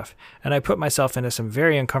this stuff. And I put myself into some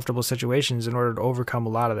very uncomfortable situations in order to overcome a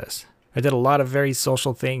lot of this. I did a lot of very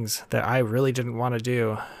social things that I really didn't want to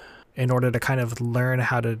do in order to kind of learn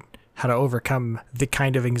how to overcome the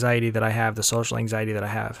kind of anxiety that I have, the social anxiety that I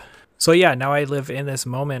have. So yeah, now I live in this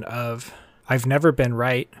moment of I've never been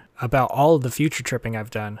right about all of the future tripping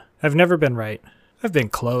I've done. I've never been right. I've been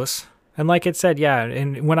close. And like it said, yeah,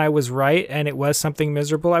 and when I was right and it was something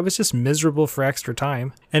miserable, I was just miserable for extra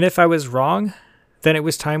time. And if I was wrong, then it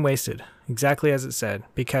was time wasted, exactly as it said,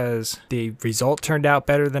 because the result turned out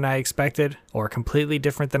better than I expected or completely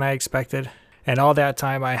different than I expected. And all that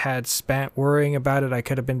time I had spent worrying about it, I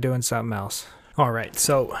could have been doing something else. All right,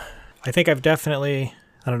 so I think I've definitely,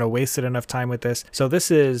 wasted enough time with this. So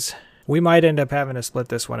we might end up having to split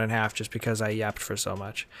this one in half just because I yapped for so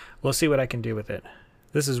much. We'll see what I can do with it.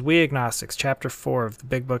 This is We Agnostics, Chapter 4 of the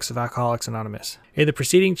Big Books of Alcoholics Anonymous. In the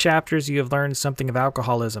preceding chapters, you have learned something of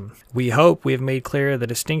alcoholism. We hope we have made clear the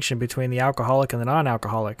distinction between the alcoholic and the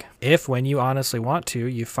non-alcoholic. If, when you honestly want to,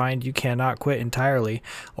 you find you cannot quit entirely,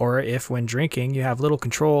 or if, when drinking, you have little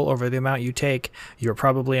control over the amount you take, you are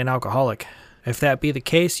probably an alcoholic. If that be the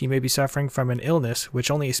case, you may be suffering from an illness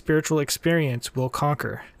which only a spiritual experience will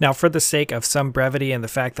conquer. Now, for the sake of some brevity and the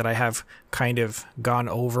fact that I have kind of gone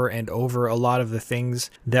over and over a lot of the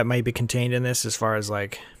things that may be contained in this, as far as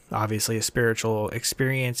obviously a spiritual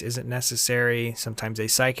experience isn't necessary. Sometimes a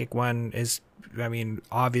psychic one is,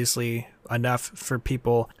 obviously enough for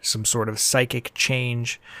people, some sort of psychic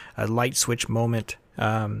change, a light switch moment.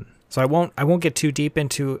 So I won't get too deep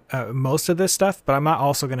into most of this stuff, but I'm not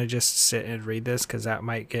also going to just sit and read this because that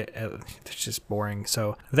might get it's just boring.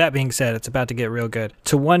 So that being said, it's about to get real good.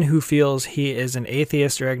 To one who feels he is an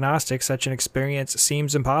atheist or agnostic, such an experience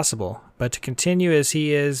seems impossible. But to continue as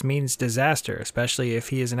he is means disaster, especially if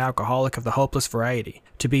he is an alcoholic of the hopeless variety.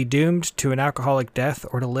 To be doomed to an alcoholic death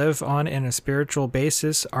or to live on in a spiritual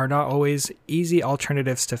basis are not always easy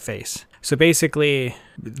alternatives to face. So basically,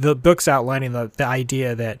 the book's outlining the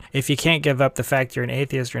idea that if you can't give up the fact you're an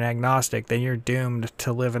atheist or an agnostic, then you're doomed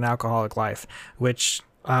to live an alcoholic life, which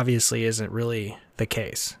obviously isn't really the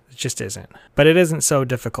case. It just isn't. But it isn't so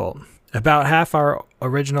difficult. About half our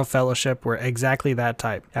original fellowship were exactly that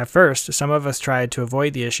type. At first, some of us tried to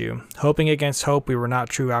avoid the issue, hoping against hope we were not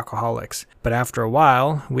true alcoholics. But after a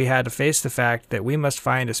while, we had to face the fact that we must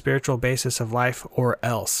find a spiritual basis of life or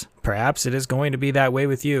else. Perhaps it is going to be that way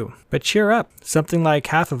with you. But cheer up. Something like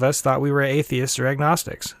half of us thought we were atheists or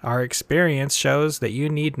agnostics. Our experience shows that you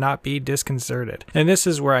need not be disconcerted. And this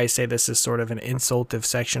is where I say this is sort of an insultive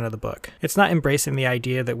section of the book. It's not embracing the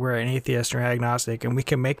idea that we're an atheist or agnostic and we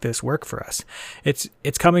can make this work for us.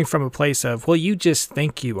 It's coming from a place of, well, you just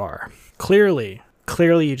think you are. Clearly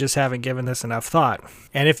you just haven't given this enough thought.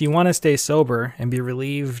 And if you want to stay sober and be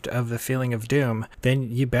relieved of the feeling of doom, then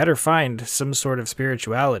you better find some sort of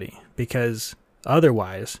spirituality, because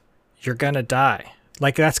otherwise you're gonna die.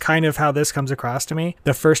 Like, that's kind of how this comes across to me.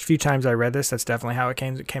 The first few times I read this, that's definitely how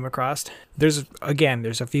it came across. There's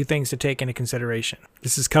a few things to take into consideration.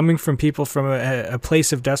 This is coming from people from a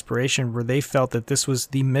place of desperation where they felt that this was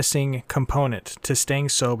the missing component to staying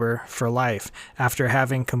sober for life after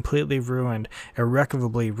having completely ruined,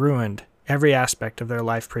 irrecoverably ruined every aspect of their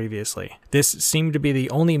life previously. This seemed to be the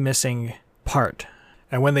only missing part.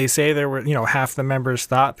 And when they say there were, half the members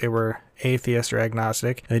thought they were atheist or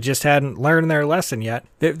agnostic, they just hadn't learned their lesson yet,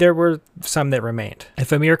 there were some that remained.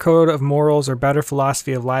 If a mere code of morals or better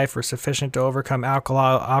philosophy of life were sufficient to overcome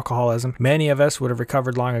alcoholism, many of us would have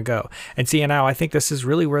recovered long ago. And see, now I think this is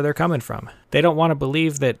really where they're coming from. They don't want to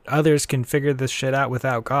believe that others can figure this shit out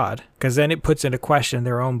without God, because then it puts into question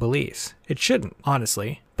their own beliefs. It shouldn't,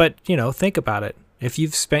 honestly. But, think about it. If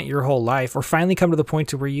you've spent your whole life, or finally come to the point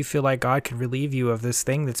to where you feel like God could relieve you of this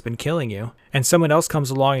thing that's been killing you, and someone else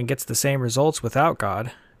comes along and gets the same results without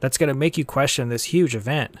God, that's going to make you question this huge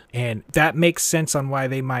event. And that makes sense on why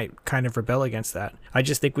they might kind of rebel against that. I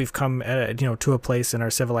just think we've come, to a place in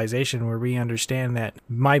our civilization where we understand that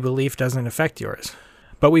my belief doesn't affect yours.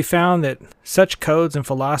 But we found that such codes and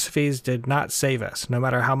philosophies did not save us, no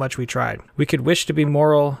matter how much we tried. We could wish to be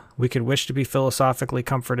moral, we could wish to be philosophically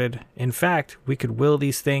comforted. In fact, we could will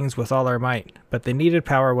these things with all our might, but the needed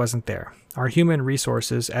power wasn't there. Our human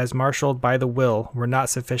resources, as marshaled by the will, were not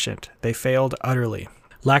sufficient. They failed utterly.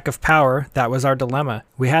 Lack of power, that was our dilemma.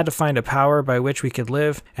 We had to find a power by which we could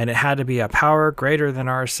live, and it had to be a power greater than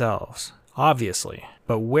ourselves. Obviously.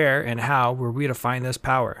 But where and how were we to find this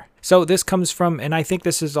power? So this comes from, and I think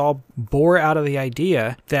this is all bore out of the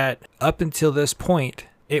idea that up until this point,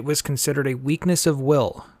 it was considered a weakness of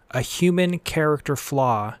will, a human character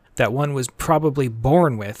flaw that one was probably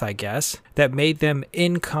born with, I guess, that made them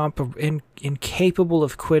incapable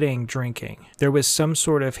of quitting drinking. There was some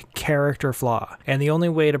sort of character flaw, and the only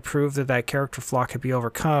way to prove that that character flaw could be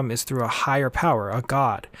overcome is through a higher power, a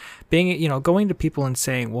God. Going to people and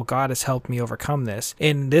saying, well, God has helped me overcome this.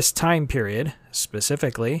 In this time period,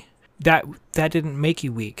 specifically, that didn't make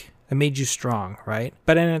you weak. It made you strong, right?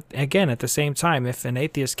 But again, at the same time, if an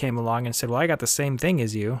atheist came along and said, well, I got the same thing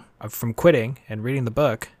as you from quitting and reading the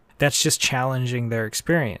book, that's just challenging their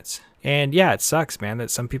experience. And yeah, it sucks, man, that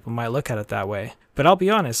some people might look at it that way. But I'll be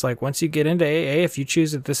honest, once you get into AA, if you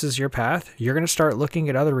choose that this is your path, you're going to start looking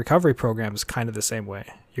at other recovery programs kind of the same way.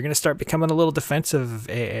 You're going to start becoming a little defensive of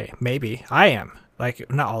AA. Maybe. I am.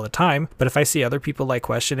 Not all the time, but if I see other people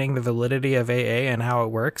questioning the validity of AA and how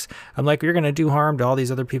it works, I'm like, you're going to do harm to all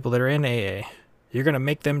these other people that are in AA. You're going to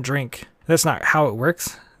make them drink. That's not how it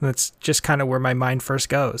works. That's just kind of where my mind first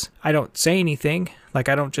goes. I don't say anything. I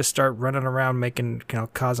don't just start running around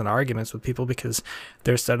causing arguments with people because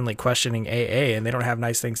they're suddenly questioning AA and they don't have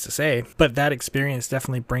nice things to say. But that experience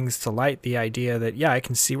definitely brings to light the idea that, yeah, I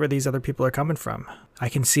can see where these other people are coming from. I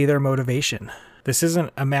can see their motivation. This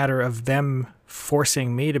isn't a matter of them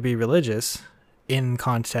forcing me to be religious in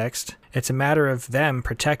context. It's a matter of them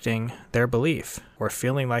protecting their belief or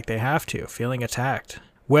feeling like they have to, feeling attacked.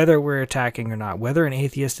 Whether we're attacking or not, whether an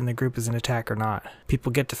atheist in the group is an attack or not,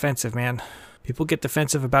 people get defensive, man. People get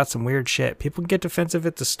defensive about some weird shit. People get defensive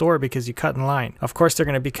at the store because you cut in line. Of course, they're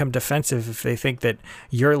going to become defensive if they think that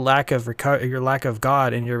your lack of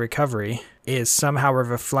God in your recovery is somehow a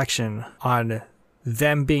reflection on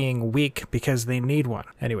them being weak because they need one.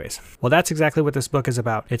 Anyways, well, that's exactly what this book is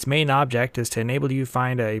about. Its main object is to enable you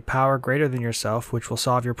find a power greater than yourself, which will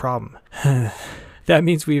solve your problem. That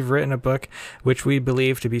means we've written a book which we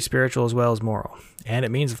believe to be spiritual as well as moral. And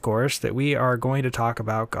it means, of course, that we are going to talk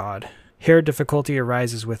about God. Here, difficulty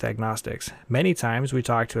arises with agnostics. Many times we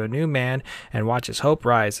talk to a new man and watch his hope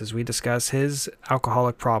rise as we discuss his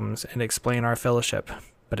alcoholic problems and explain our fellowship.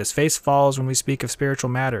 But his face falls when we speak of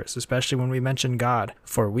spiritual matters, especially when we mention God,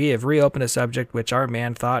 for we have reopened a subject which our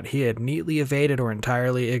man thought he had neatly evaded or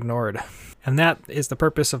entirely ignored. And that is the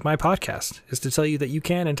purpose of my podcast, is to tell you that you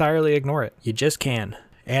can entirely ignore it. You just can.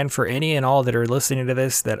 And for any and all that are listening to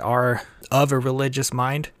this that are of a religious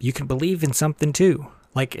mind, you can believe in something too.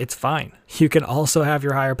 It's fine. You can also have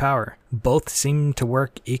your higher power. Both seem to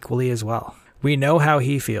work equally as well. We know how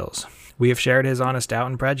he feels. We have shared his honest doubt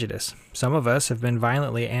and prejudice. Some of us have been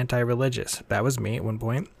violently anti-religious. That was me at one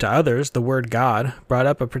point. To others, the word God brought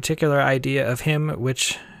up a particular idea of him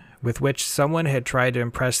with which someone had tried to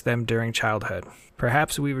impress them during childhood.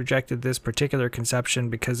 Perhaps we rejected this particular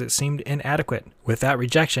conception because it seemed inadequate. With that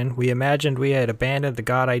rejection, we imagined we had abandoned the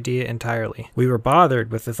God idea entirely. We were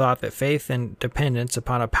bothered with the thought that faith and dependence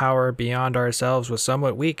upon a power beyond ourselves was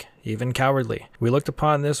somewhat weak, even cowardly. We looked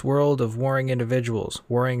upon this world of warring individuals,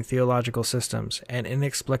 warring theological systems, and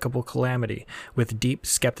inexplicable calamity with deep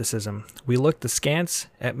skepticism. We looked askance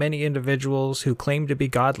at many individuals who claimed to be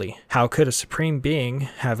godly. How could a supreme being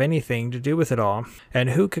have anything to do with it all?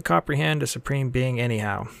 And who could comprehend a supreme being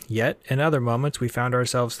anyhow? Yet, in other moments, we found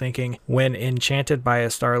ourselves thinking, when enchanted by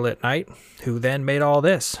a starlit night, who then made all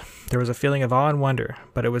this? There was a feeling of awe and wonder,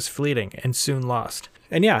 but it was fleeting and soon lost.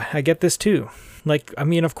 And yeah, I get this too. Like, I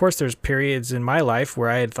mean, of course, there's periods in my life where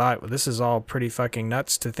I had thought, well, this is all pretty fucking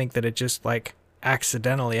nuts to think that it just like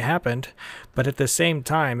accidentally happened. But at the same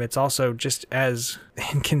time, it's also just as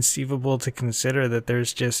inconceivable to consider that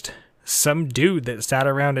there's just some dude that sat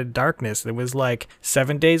around in darkness that was like,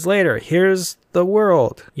 7 days later, here's the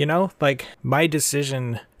world, you know? Like, my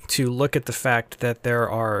decision to look at the fact that there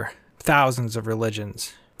are thousands of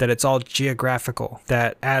religions, that it's all geographical,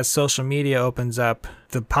 that as social media opens up,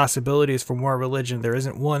 the possibilities for more religion, there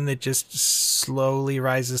isn't one that just slowly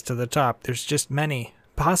rises to the top. There's just many,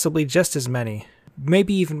 possibly just as many,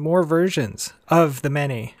 maybe even more versions of the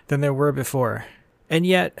many than there were before. And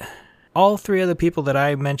yet, all three of the people that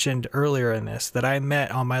I mentioned earlier in this, that I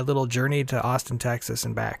met on my little journey to Austin, Texas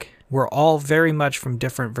and back, were all very much from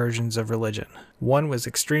different versions of religion. One was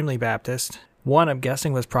extremely Baptist, one I'm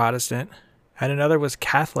guessing was Protestant, and another was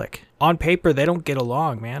Catholic. On paper, they don't get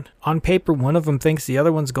along, man. On paper, one of them thinks the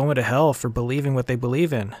other one's going to hell for believing what they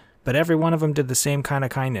believe in. But every one of them did the same kind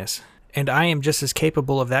of kindness. And I am just as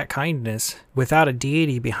capable of that kindness without a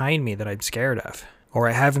deity behind me that I'm scared of, or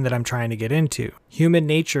a heaven that I'm trying to get into. Human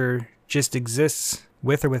nature just exists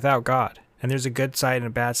with or without God. And there's a good side and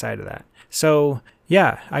a bad side of that. So,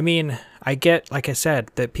 yeah, I mean, I get, like I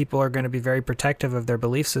said, that people are going to be very protective of their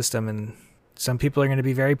belief system, and some people are going to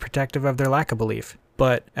be very protective of their lack of belief.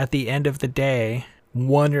 But at the end of the day,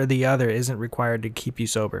 one or the other isn't required to keep you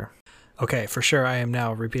sober. Okay, for sure, I am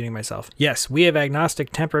now repeating myself. Yes, we of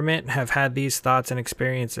agnostic temperament have had these thoughts and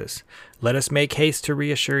experiences. Let us make haste to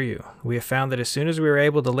reassure you. We have found that as soon as we were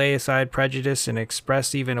able to lay aside prejudice and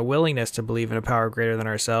express even a willingness to believe in a power greater than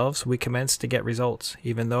ourselves, we commenced to get results,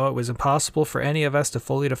 even though it was impossible for any of us to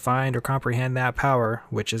fully define or comprehend that power,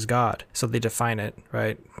 which is God. So they define it,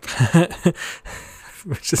 right?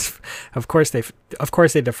 Which is, of course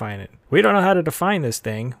they define it. We don't know how to define this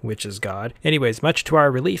thing, which is God. Anyways, much to our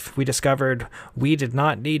relief, we discovered we did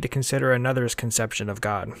not need to consider another's conception of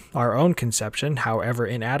God. Our own conception, however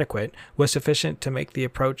inadequate, was sufficient to make the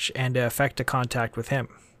approach and to effect a contact with him.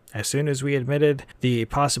 As soon as we admitted the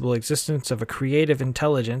possible existence of a creative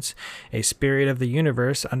intelligence, a spirit of the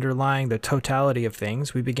universe underlying the totality of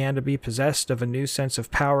things, we began to be possessed of a new sense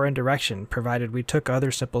of power and direction, provided we took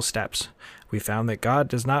other simple steps. We found that God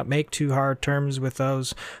does not make too hard terms with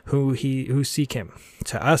those who seek him.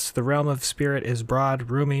 To us, the realm of spirit is broad,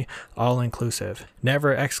 roomy, all-inclusive,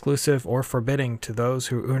 never exclusive or forbidding to those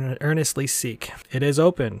who earnestly seek. It is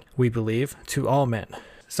open, we believe, to all men.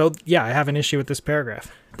 So, yeah, I have an issue with this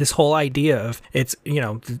paragraph. This whole idea of it's,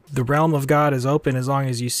 the realm of God is open as long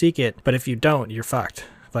as you seek it, but if you don't, you're fucked.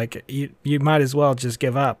 Like, you might as well just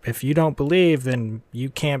give up. If you don't believe, then you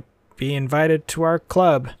can't be invited to our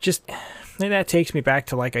club. That takes me back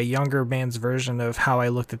to like a younger man's version of how I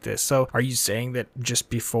looked at this. So are you saying that just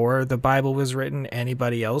before the Bible was written,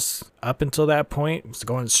 anybody else up until that point was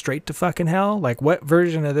going straight to fucking hell? Like, what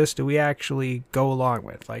version of this do we actually go along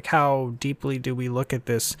with? Like, how deeply do we look at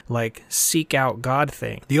this, like, seek out God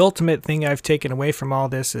thing? The ultimate thing I've taken away from all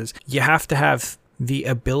this is you have to have the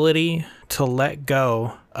ability to let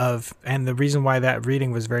go of, and the reason why that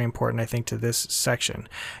reading was very important, I think, to this section,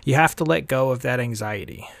 you have to let go of that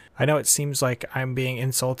anxiety. I know it seems like I'm being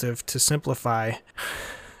insultive to simplify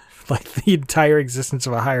like the entire existence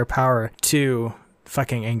of a higher power to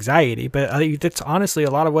fucking anxiety, but that's honestly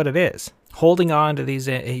a lot of what it is. Holding on to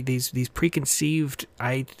these preconceived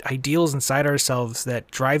ideals inside ourselves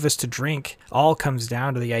that drive us to drink all comes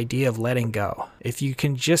down to the idea of letting go. If you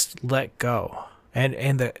can just let go,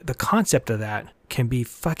 and the concept of that can be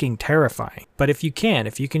fucking terrifying. But if you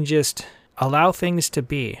can just allow things to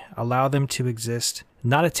be, allow them to exist,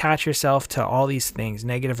 not attach yourself to all these things,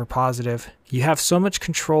 negative or positive. You have so much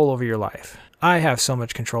control over your life. I have so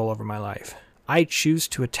much control over my life. I choose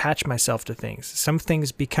to attach myself to things. Some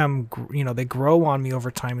things become, they grow on me over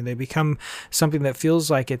time, and they become something that feels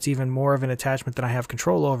like it's even more of an attachment than I have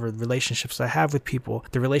control over. The relationships I have with people,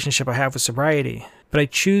 the relationship I have with sobriety. But I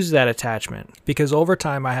choose that attachment because over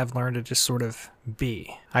time I have learned to just sort of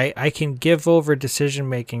be. I can give over decision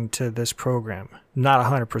making to this program. Not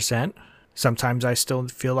 100%. Sometimes I still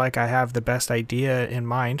feel like I have the best idea in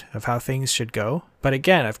mind of how things should go. But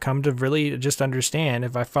again, I've come to really just understand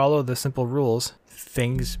if I follow the simple rules,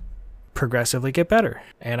 things progressively get better,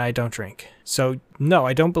 and I don't drink. So no,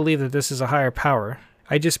 I don't believe that this is a higher power.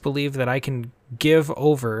 I just believe that I can give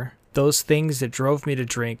over those things that drove me to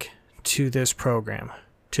drink to this program,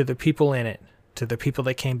 to the people in it, to the people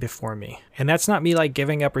that came before me. And that's not me like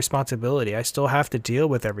giving up responsibility. I still have to deal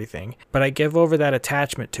with everything, but I give over that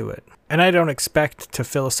attachment to it. And I don't expect to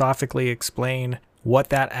philosophically explain what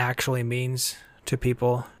that actually means to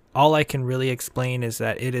people. all I can really explain is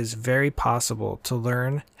that it is very possible to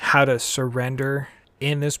learn how to surrender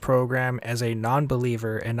in this program as a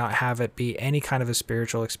non-believer and not have it be any kind of a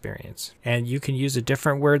spiritual experience. And you can use a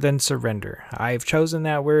different word than surrender. I've chosen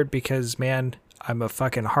that word because, man, I'm a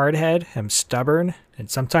fucking hardhead. I'm stubborn. And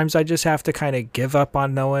sometimes I just have to kind of give up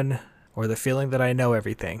on knowing or the feeling that I know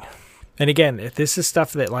everything. And again, if this is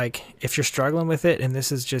stuff that, like, if you're struggling with it and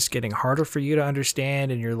this is just getting harder for you to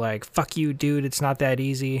understand and you're like, fuck you, dude, it's not that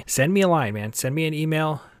easy, send me a line, man. Send me an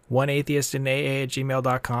email,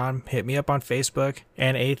 oneatheistinaa@gmail.com. Hit me up on Facebook,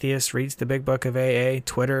 and Atheist Reads the Big Book of AA,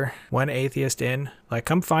 Twitter, oneatheistin. Like,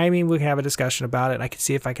 come find me. We can have a discussion about it. I can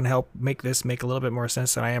see if I can help make this make a little bit more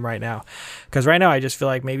sense than I am right now. Because right now I just feel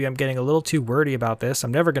like maybe I'm getting a little too wordy about this.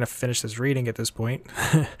 I'm never going to finish this reading at this point.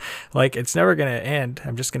 Like, it's never going to end.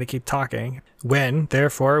 I'm just going to keep talking. When,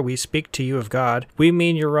 therefore, we speak to you of God, we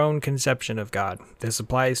mean your own conception of God. This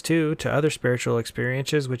applies, too, to other spiritual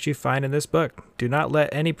experiences which you find in this book. Do not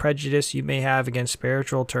let any prejudice you may have against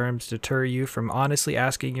spiritual terms deter you from honestly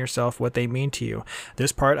asking yourself what they mean to you.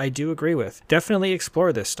 This part I do agree with. Definitely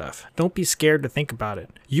explore this stuff. Don't be scared to think about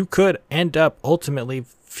it. You could end up ultimately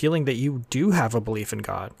feeling that you do have a belief in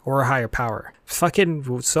God or a higher power.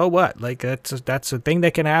 Fucking, so what? Like, that's a thing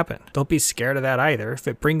that can happen. Don't be scared of that either. If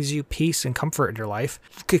it brings you peace and comfort in your life,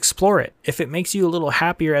 explore it. If it makes you a little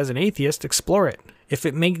happier as an atheist, explore it. If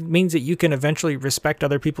it means that you can eventually respect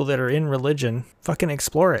other people that are in religion, fucking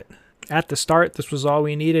explore it. At the start, this was all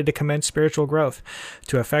we needed to commence spiritual growth,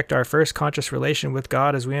 to affect our first conscious relation with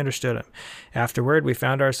God as we understood Him. Afterward, we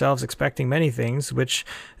found ourselves expecting many things, which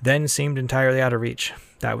then seemed entirely out of reach.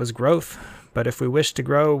 That was growth, but if we wished to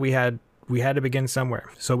grow, we had to begin somewhere.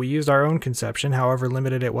 So we used our own conception, however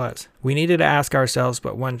limited it was. We needed to ask ourselves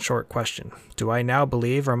but one short question. Do I now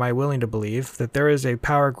believe, or am I willing to believe, that there is a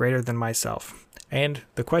power greater than myself? And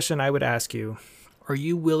the question I would ask you, are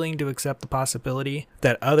you willing to accept the possibility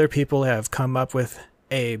that other people have come up with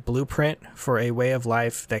a blueprint for a way of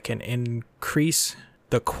life that can increase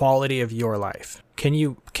the quality of your life? Can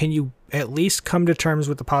you at least come to terms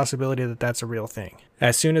with the possibility that that's a real thing?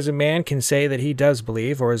 As soon as a man can say that he does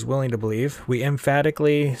believe or is willing to believe, we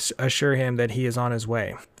emphatically assure him that he is on his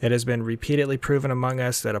way. It has been repeatedly proven among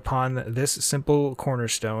us that upon this simple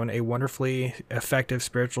cornerstone, a wonderfully effective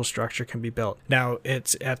spiritual structure can be built. Now,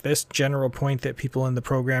 it's at this general point that people in the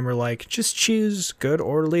program are like, just choose good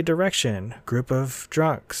orderly direction, group of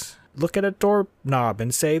drunks. Look at a doorknob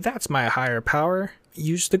and say, that's my higher power.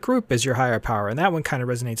 Use the group as your higher power. And that one kind of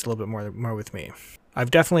resonates a little bit more with me. I've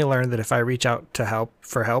definitely learned that if I reach out to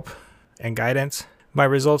help and guidance, my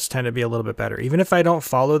results tend to be a little bit better. Even if I don't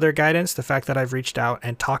follow their guidance, the fact that I've reached out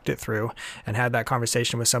and talked it through and had that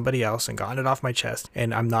conversation with somebody else and gotten it off my chest,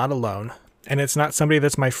 and I'm not alone, and it's not somebody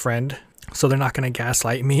that's my friend, so they're not going to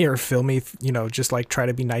gaslight me or feel me, just like try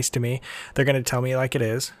to be nice to me. They're going to tell me like it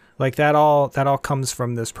is. Like that all comes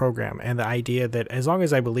from this program, and the idea that as long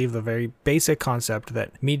as I believe the very basic concept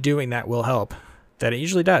that me doing that will help, that it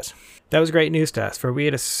usually does. That was great news to us, for we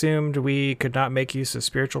had assumed we could not make use of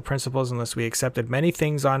spiritual principles unless we accepted many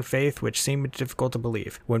things on faith which seemed difficult to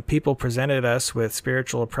believe. When people presented us with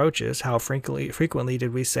spiritual approaches, how frequently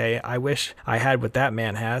did we say, I wish I had what that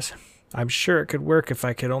man has. I'm sure it could work if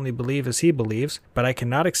I could only believe as he believes, but I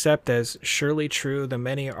cannot accept as surely true the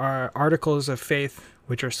many articles of faith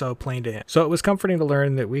which are so plain to him. So it was comforting to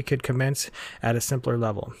learn that we could commence at a simpler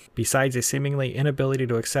level. Besides a seemingly inability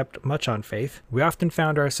to accept much on faith, we often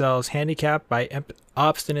found ourselves handicapped by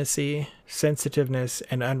obstinacy, sensitiveness,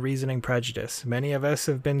 and unreasoning prejudice. Many of us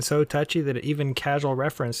have been so touchy that even casual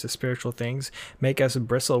reference to spiritual things make us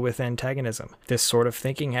bristle with antagonism. This sort of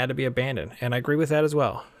thinking had to be abandoned, and I agree with that as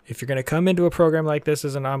well. If you're going to come into a program like this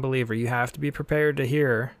as a non-believer, you have to be prepared to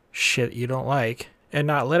hear shit you don't like, and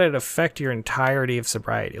not let it affect your entirety of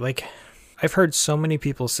sobriety. Like, I've heard so many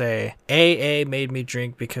people say, AA made me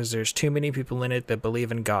drink because there's too many people in it that believe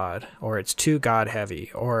in God, or it's too God heavy,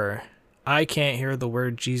 or I can't hear the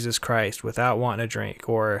word Jesus Christ without wanting to drink,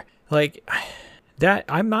 or like that.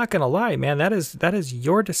 I'm not going to lie, man, that is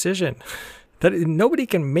your decision. That nobody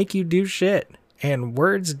can make you do shit. And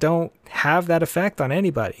words don't have that effect on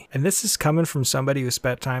anybody. And this is coming from somebody who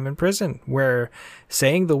spent time in prison, where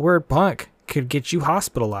saying the word punk could get you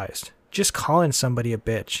hospitalized. Just calling somebody a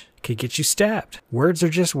bitch could get you stabbed. Words are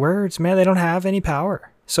just words, man. They don't have any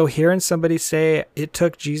power. So hearing somebody say, it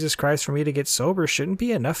took Jesus Christ for me to get sober, shouldn't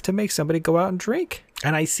be enough to make somebody go out and drink.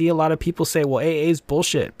 And I see a lot of people say, well, AA is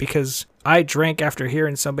bullshit because I drank after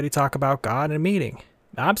hearing somebody talk about God in a meeting.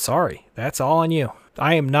 I'm sorry. That's all on you.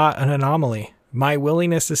 I am not an anomaly. My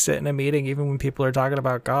willingness to sit in a meeting, even when people are talking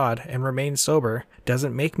about God, and remain sober,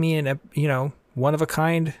 doesn't make me one of a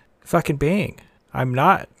kind fucking being. I'm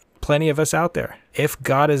not plenty of us out there. If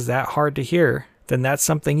God is that hard to hear, then that's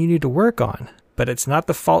something you need to work on. But it's not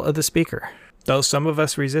the fault of the speaker. Though some of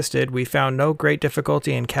us resisted, we found no great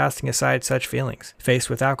difficulty in casting aside such feelings. Faced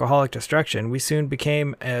with alcoholic destruction, we soon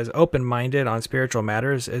became as open-minded on spiritual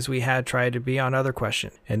matters as we had tried to be on other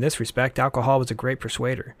questions. In this respect, alcohol was a great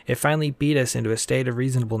persuader. It finally beat us into a state of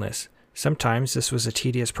reasonableness. Sometimes this was a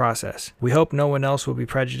tedious process. We hope no one else will be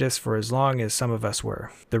prejudiced for as long as some of us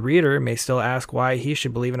were. The reader may still ask why he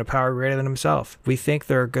should believe in a power greater than himself. We think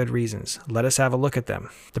there are good reasons. Let us have a look at them.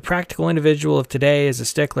 The practical individual of today is a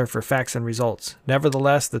stickler for facts and results.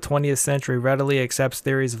 Nevertheless, the 20th century readily accepts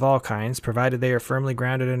theories of all kinds, provided they are firmly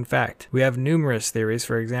grounded in fact. We have numerous theories,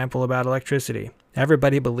 for example, about electricity.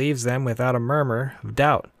 Everybody believes them without a murmur of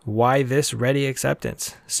doubt. Why this ready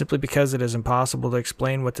acceptance? Simply because it is impossible to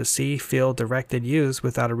explain what to see, feel, direct, and use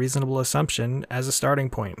without a reasonable assumption as a starting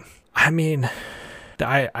point. I mean,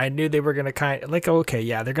 I knew they were going to okay,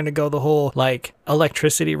 yeah, they're going to go the whole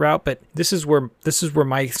electricity route, but this is where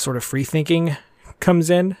my sort of free thinking comes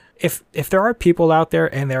in. If there are people out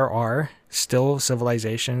there, and there are still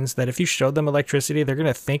civilizations, that if you showed them electricity, they're going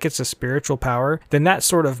to think it's a spiritual power, then that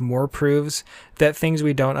sort of more proves that things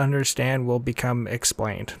we don't understand will become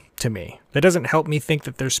explained to me. That doesn't help me think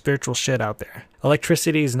that there's spiritual shit out there.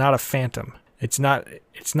 Electricity is not a phantom. It's not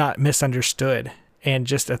misunderstood and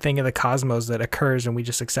just a thing of the cosmos that occurs and we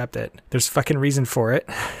just accept it. There's fucking reason for it.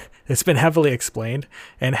 It's been heavily explained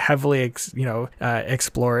and heavily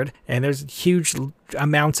explored, and there's huge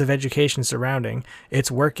amounts of education surrounding its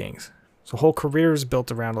workings. So whole career is built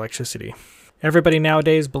around electricity. Everybody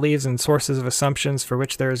nowadays believes in sources of assumptions for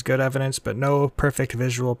which there is good evidence, but no perfect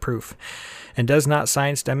visual proof. And does not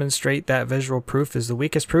science demonstrate that visual proof is the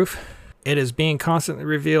weakest proof? It is being constantly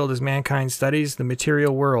revealed as mankind studies the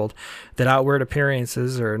material world that outward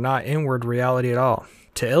appearances are not inward reality at all.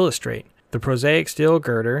 To illustrate, the prosaic steel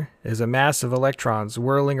girder is a mass of electrons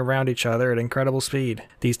whirling around each other at incredible speed.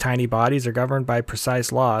 These tiny bodies are governed by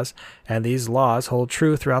precise laws, and these laws hold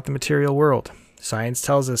true throughout the material world. Science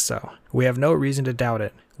tells us so. We have no reason to doubt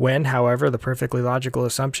it. When, however, the perfectly logical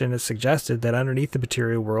assumption is suggested that underneath the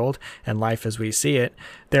material world and life as we see it,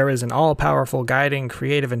 there is an all-powerful guiding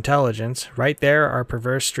creative intelligence, right there our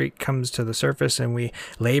perverse streak comes to the surface and we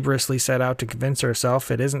laboriously set out to convince ourselves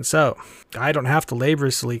it isn't so. I don't have to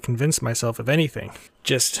laboriously convince myself of anything.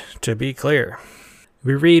 Just to be clear.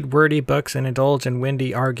 We read wordy books and indulge in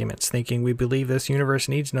windy arguments, thinking we believe this universe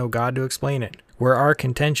needs no God to explain it. Were our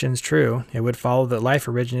contentions true, it would follow that life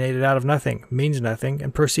originated out of nothing, means nothing,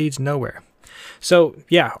 and proceeds nowhere. So,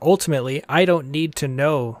 yeah, ultimately, I don't need to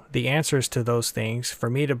know the answers to those things for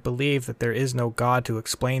me to believe that there is no God to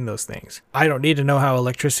explain those things. I don't need to know how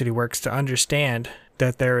electricity works to understand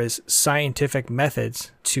that there is scientific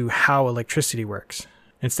methods to how electricity works.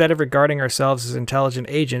 Instead of regarding ourselves as intelligent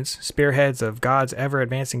agents, spearheads of God's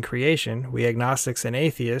ever-advancing creation, we agnostics and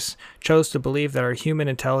atheists chose to believe that our human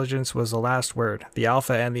intelligence was the last word, the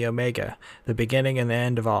alpha and the omega, the beginning and the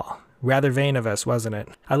end of all. Rather vain of us, wasn't it?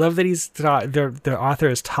 I love that the author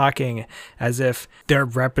is talking as if they're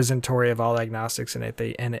representatory of all agnostics and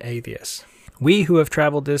atheists. We who have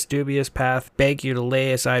traveled this dubious path beg you to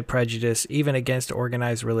lay aside prejudice, even against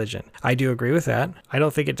organized religion. I do agree with that. I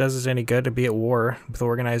don't think it does us any good to be at war with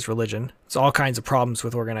organized religion. There's all kinds of problems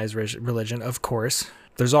with organized religion, of course.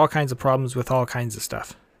 There's all kinds of problems with all kinds of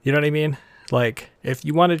stuff. You know what I mean? Like, if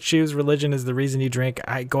you want to choose religion as the reason you drink,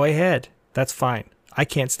 go ahead. That's fine. I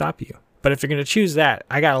can't stop you. But if you're going to choose that,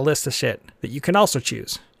 I got a list of shit that you can also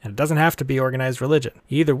choose. And it doesn't have to be organized religion.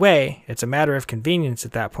 Either way, it's a matter of convenience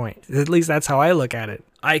at that point. At least that's how I look at it.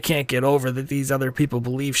 I can't get over that these other people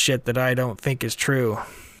believe shit that I don't think is true.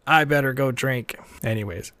 I better go drink.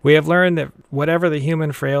 Anyways, we have learned that whatever the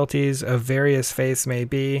human frailties of various faiths may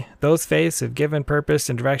be, those faiths have given purpose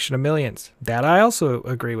and direction to millions. That I also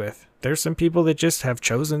agree with. There's some people that just have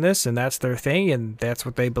chosen this and that's their thing and that's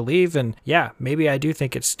what they believe. And yeah, maybe I do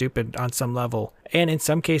think it's stupid on some level and in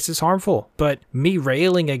some cases harmful. But me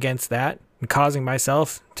railing against that and causing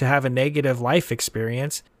myself to have a negative life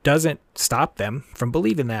experience doesn't stop them from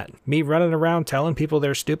believing that. Me running around telling people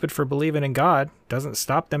they're stupid for believing in God doesn't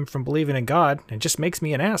stop them from believing in God. It just makes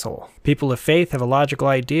me an asshole. People of faith have a logical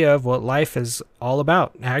idea of what life is all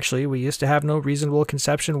about. Actually, we used to have no reasonable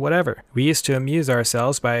conception whatever. We used to amuse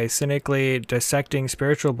ourselves by cynically dissecting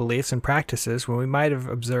spiritual beliefs and practices when we might have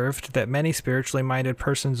observed that many spiritually minded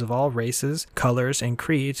persons of all races, colors, and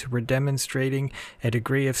creeds were demonstrating a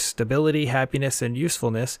degree of stability, happiness, and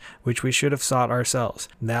usefulness which we should have sought ourselves.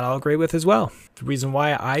 And that I'll agree with as well. The reason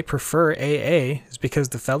why I prefer AA is because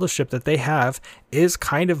the fellowship that they have is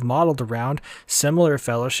kind of modeled around similar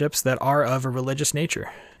fellowships that are of a religious nature.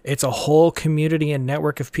 It's a whole community and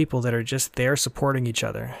network of people that are just there supporting each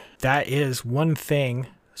other. That is one thing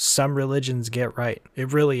some religions get right.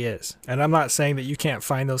 It really is. And I'm not saying that you can't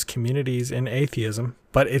find those communities in atheism,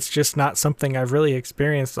 but it's just not something I've really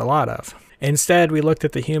experienced a lot of. Instead, we looked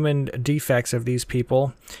at the human defects of these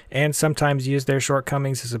people and sometimes used their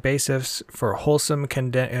shortcomings as a basis for wholesome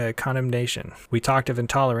condemnation. We talked of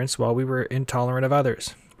intolerance while we were intolerant of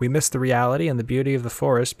others. We missed the reality and the beauty of the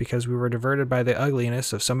forest because we were diverted by the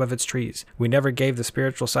ugliness of some of its trees. We never gave the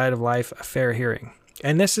spiritual side of life a fair hearing.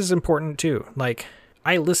 And this is important too. Like,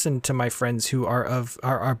 I listen to my friends who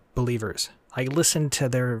are believers. I listen to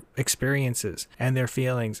their experiences and their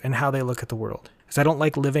feelings and how they look at the world. Because I don't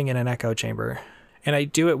like living in an echo chamber. And I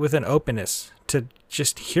do it with an openness to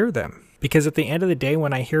just hear them. Because at the end of the day,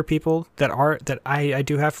 when I hear people I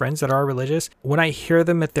do have friends that are religious, when I hear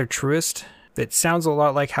them at their truest, it sounds a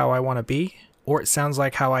lot like how I want to be, or it sounds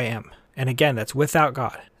like how I am. And again, that's without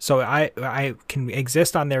God. So I can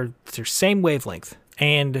exist on their same wavelength.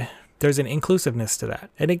 And there's an inclusiveness to that.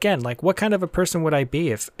 And again, like, what kind of a person would I be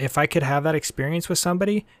if I could have that experience with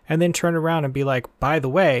somebody and then turn around and be like, by the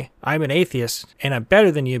way, I'm an atheist and I'm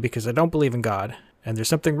better than you because I don't believe in God. And there's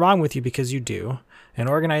something wrong with you because you do. And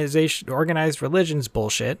organized religion's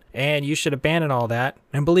bullshit. And you should abandon all that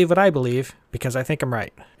and believe what I believe because I think I'm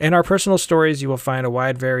right. In our personal stories, you will find a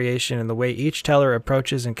wide variation in the way each teller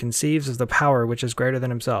approaches and conceives of the power which is greater than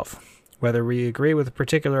himself. Whether we agree with a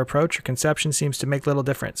particular approach or conception seems to make little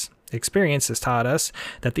difference. Experience has taught us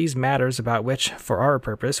that these matters about which, for our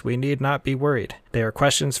purpose, we need not be worried. They are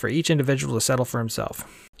questions for each individual to settle for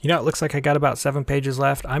himself. You know, it looks like I got about 7 pages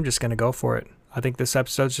left. I'm just going to go for it. I think this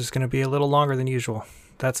episode's just going to be a little longer than usual.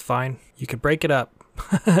 That's fine. You could break it up.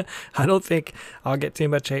 I don't think I'll get too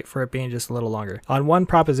much hate for it being just a little longer. On one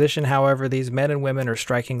proposition, however, these men and women are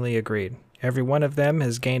strikingly agreed. Every one of them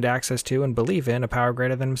has gained access to and believe in a power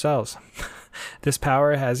greater than themselves. This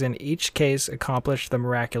power has in each case accomplished the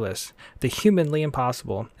miraculous, the humanly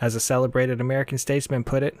impossible. As a celebrated American statesman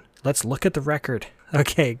put it, let's look at the record.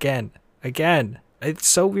 Okay, again. It's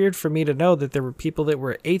so weird for me to know that there were people that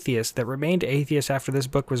were atheists that remained atheists after this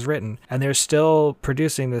book was written, and they're still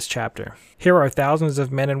producing this chapter. Here are thousands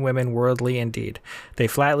of men and women worldly indeed. They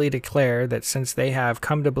flatly declare that since they have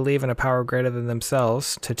come to believe in a power greater than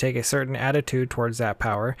themselves, to take a certain attitude towards that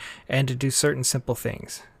power, and to do certain simple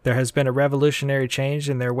things. There has been a revolutionary change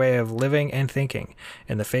in their way of living and thinking.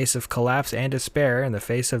 In the face of collapse and despair, in the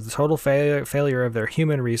face of the total failure of their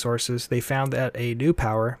human resources, they found that a new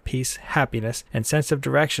power, peace, happiness, and sense of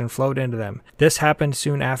direction flowed into them. This happened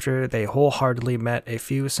soon after they wholeheartedly met a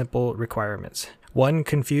few simple requirements. 1.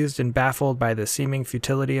 Confused and baffled by the seeming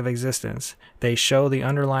futility of existence, they show the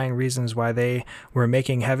underlying reasons why they were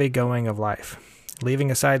making heavy going of life.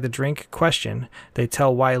 Leaving aside the drink question, they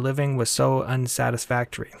tell why living was so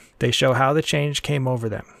unsatisfactory. They show how the change came over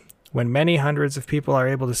them. When many hundreds of people are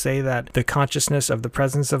able to say that the consciousness of the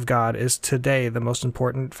presence of God is today the most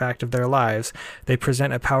important fact of their lives, they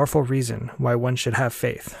present a powerful reason why one should have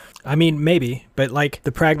faith. I mean, maybe, but like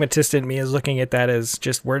the pragmatist in me is looking at that as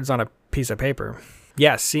just words on a piece of paper.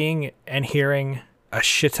 Yeah, seeing and hearing a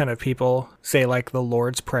shit ton of people say like the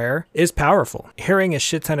Lord's Prayer is powerful. Hearing a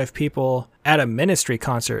shit ton of people at a ministry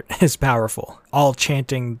concert is powerful, all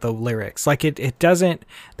chanting the lyrics. Like it doesn't,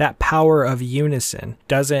 that power of unison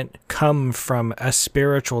doesn't come from a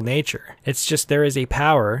spiritual nature. It's just there is a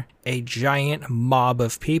power, a giant mob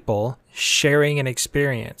of people sharing an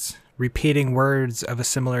experience, repeating words of a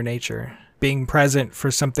similar nature, being present for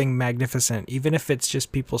something magnificent, even if it's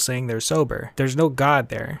just people saying they're sober. There's no God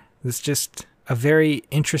there. It's just a very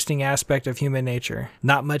interesting aspect of human nature.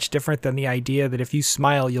 Not much different than the idea that if you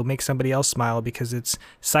smile, you'll make somebody else smile because it's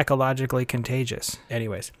psychologically contagious.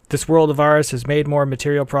 Anyways, this world of ours has made more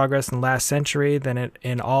material progress in the last century than it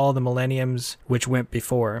in all the millenniums which went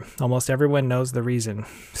before. Almost everyone knows the reason.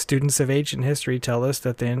 Students of ancient history tell us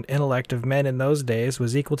that the intellect of men in those days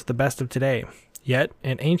was equal to the best of today. Yet,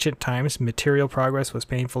 in ancient times, material progress was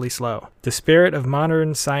painfully slow. The spirit of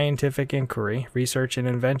modern scientific inquiry, research, and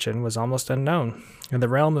invention was almost unknown. In the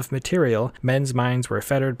realm of material, men's minds were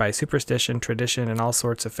fettered by superstition, tradition, and all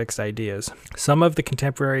sorts of fixed ideas. Some of the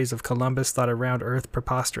contemporaries of Columbus thought a round earth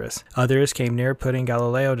preposterous. Others came near putting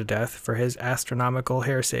Galileo to death for his astronomical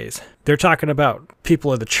heresies. They're talking about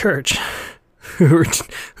people of the church who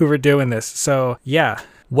were doing this. So, yeah,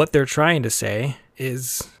 what they're trying to say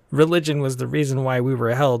is religion was the reason why we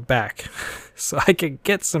were held back So I could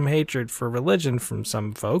get some hatred for religion from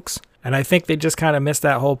some folks. And I think they just kind of missed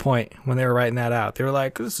that whole point when they were writing that out. They were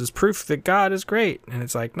like, this is proof that God is great. And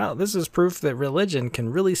it's like, no, this is proof that religion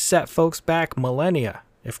can really set folks back millennia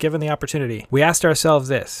if given the opportunity. We asked ourselves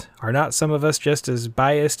this: are not some of us just as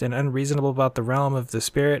biased and unreasonable about the realm of the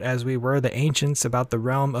spirit as we were the ancients about the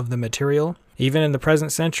realm of the material? Even in the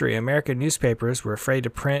present century, American newspapers were afraid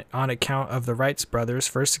to print on account of the Wright brothers'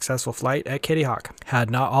 first successful flight at Kitty Hawk.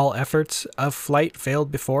 Had not all efforts of flight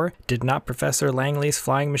failed before? Did not Professor Langley's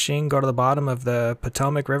flying machine go to the bottom of the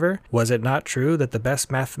Potomac River? Was it not true that the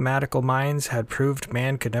best mathematical minds had proved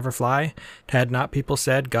man could never fly? Had not people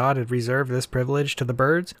said God had reserved this privilege to the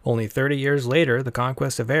birds? Only 30 years later, the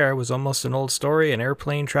conquest of air was almost an old story and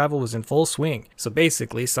airplane travel was in full swing. So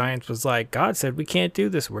basically, science was like, God said we can't do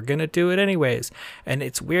this, we're going to do it anyway. And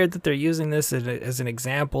it's weird that they're using this as an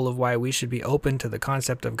example of why we should be open to the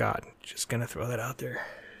concept of God. Just gonna throw that out there.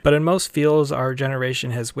 But in most fields, our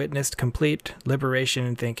generation has witnessed complete liberation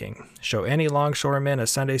in thinking. Show any longshoreman a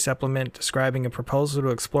Sunday supplement describing a proposal to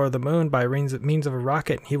explore the moon by means of a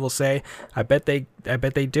rocket, he will say, I bet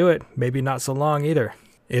they do it, maybe not so long either.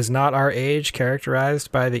 Is not our age characterized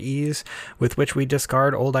by the ease with which we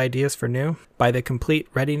discard old ideas for new? By the complete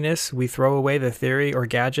readiness we throw away the theory or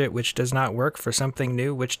gadget which does not work for something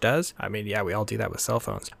new which does? I mean, yeah, we all do that with cell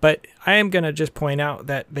phones. But I am going to just point out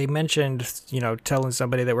that they mentioned, telling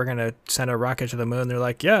somebody that we're going to send a rocket to the moon. They're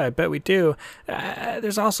like, yeah, I bet we do.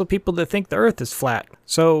 There's also people that think the earth is flat.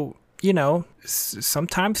 So,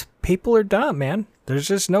 sometimes people are dumb, man. There's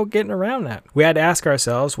just no getting around that. We had to ask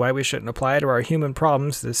ourselves why we shouldn't apply to our human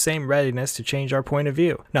problems the same readiness to change our point of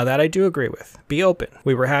view. Now that I do agree with. Be open.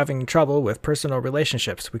 We were having trouble with personal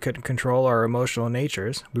relationships. We couldn't control our emotional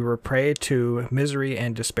natures. We were prey to misery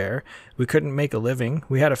and despair. We couldn't make a living.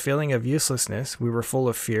 We had a feeling of uselessness. We were full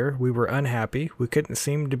of fear. We were unhappy. We couldn't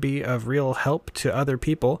seem to be of real help to other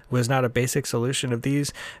people. Was not a basic solution of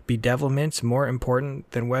these bedevilments more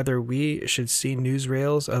important than whether we should see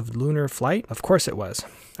newsreels of lunar flight? Of course it was.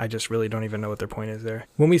 I just really don't even know what their point is there.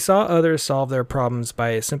 When we saw others solve their problems by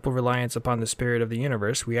a simple reliance upon the spirit of the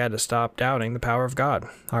universe, we had to stop doubting the power of God.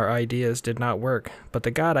 Our ideas did not work, but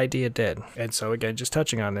the God idea did. And so again, just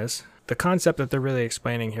touching on this, the concept that they're really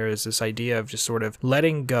explaining here is this idea of just sort of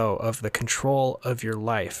letting go of the control of your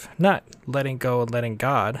life. Not letting go and letting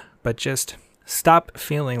God, but just stop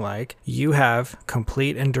feeling like you have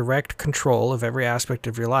complete and direct control of every aspect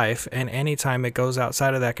of your life, and anytime it goes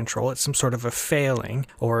outside of that control, it's some sort of a failing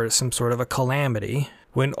or some sort of a calamity.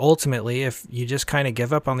 When ultimately, if you just kind of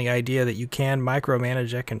give up on the idea that you can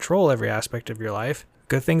micromanage and control every aspect of your life,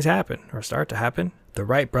 good things happen or start to happen. The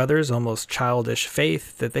Wright brothers' almost childish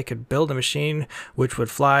faith that they could build a machine which would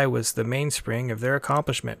fly was the mainspring of their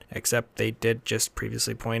accomplishment, except they did just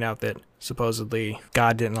previously point out that supposedly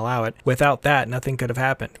God didn't allow it. Without that, nothing could have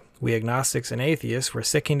happened. We agnostics and atheists were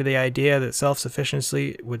sticking to the idea that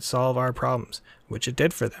self-sufficiency would solve our problems, which it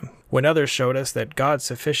did for them. When others showed us that God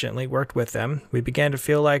sufficiently worked with them, we began to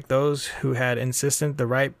feel like those who had insisted the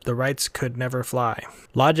Wrights could never fly.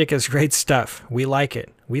 Logic is great stuff. We like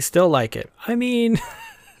it. We still like it. I mean,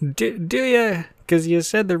 do you? Because you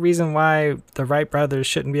said the reason why the Wright brothers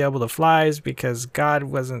shouldn't be able to fly is because God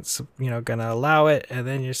wasn't, going to allow it. And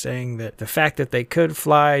then you're saying that the fact that they could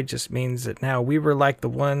fly just means that now we were like the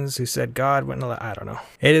ones who said God wouldn't allow. I don't know.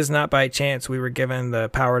 It is not by chance we were given the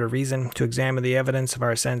power to reason, to examine the evidence of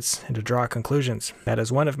our sense, and to draw conclusions. That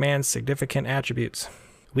is one of man's significant attributes.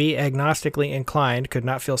 We, agnostically inclined, could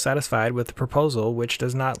not feel satisfied with the proposal which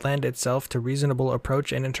does not lend itself to reasonable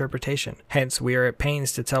approach and interpretation. Hence, we are at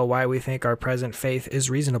pains to tell why we think our present faith is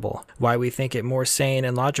reasonable, why we think it more sane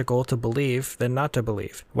and logical to believe than not to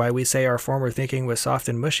believe, why we say our former thinking was soft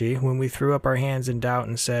and mushy when we threw up our hands in doubt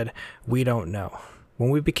and said, we don't know. When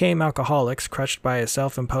we became alcoholics, crushed by a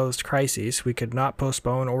self-imposed crisis we could not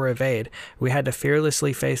postpone or evade, we had to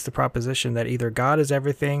fearlessly face the proposition that either God is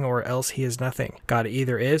everything or else he is nothing. God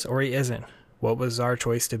either is or he isn't. What was our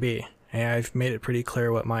choice to be? And I've made it pretty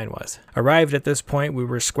clear what mine was. Arrived at this point, we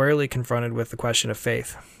were squarely confronted with the question of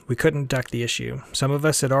faith. We couldn't duck the issue. Some of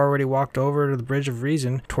us had already walked over to the bridge of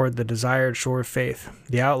reason toward the desired shore of faith.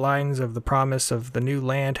 The outlines of the promise of the new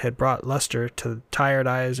land had brought luster to tired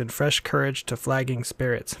eyes and fresh courage to flagging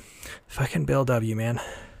spirits. Fucking Bill W., man.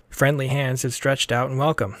 Friendly hands had stretched out in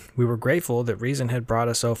welcome. We were grateful that reason had brought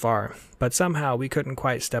us so far, but somehow we couldn't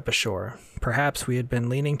quite step ashore. Perhaps we had been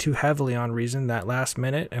leaning too heavily on reason that last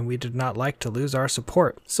minute, and we did not like to lose our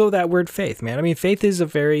support. So that word faith, man. I mean, faith is a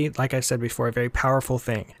very, like I said before, a very powerful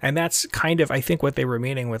thing. And that's kind of, I think, what they were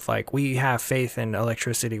meaning with, like, we have faith in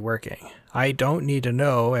electricity working. I don't need to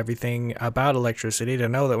know everything about electricity to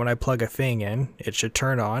know that when I plug a thing in, it should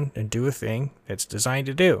turn on and do a thing it's designed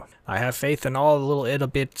to do. I have faith in all the little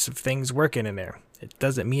bits of things working in there. It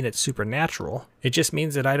doesn't mean it's supernatural. It just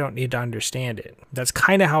means that I don't need to understand it. That's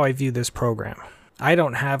kind of how I view this program. I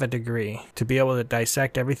don't have a degree to be able to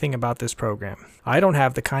dissect everything about this program. I don't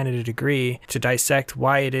have the kind of degree to dissect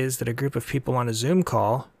why it is that a group of people on a Zoom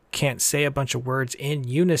call can't say a bunch of words in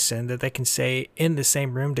unison that they can say in the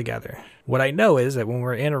same room together. What I know is that when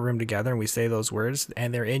we're in a room together and we say those words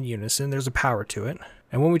and they're in unison, there's a power to it.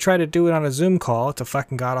 And when we try to do it on a Zoom call, it's a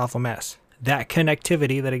fucking god-awful mess. That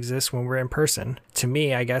connectivity that exists when we're in person, to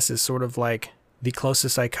me, I guess, is sort of like the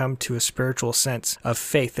closest I come to a spiritual sense of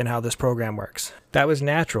faith in how this program works. That was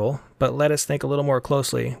natural, but let us think a little more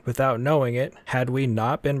closely. Without knowing it, had we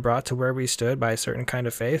not been brought to where we stood by a certain kind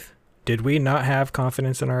of faith? Did we not have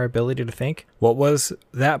confidence in our ability to think? What was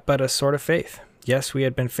that but a sort of faith? Yes, we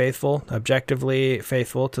had been faithful, objectively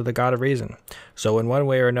faithful to the God of reason. So in one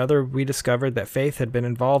way or another, we discovered that faith had been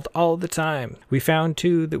involved all the time. We found,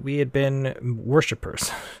 too, that we had been worshippers.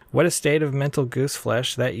 What a state of mental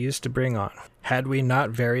gooseflesh that used to bring on. Had we not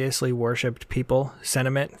variously worshipped people,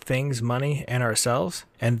 sentiment, things, money, and ourselves?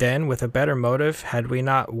 And then, with a better motive, had we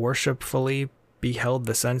not worshipfully beheld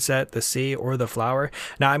the sunset, the sea, or the flower?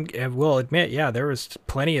 Now, I will admit, yeah, there was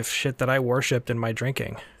plenty of shit that I worshipped in my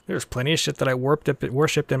drinking. There's plenty of shit that I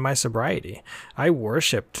worshipped in my sobriety. I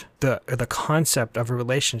worshipped the concept of a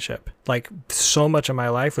relationship. Like, so much of my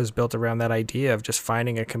life was built around that idea of just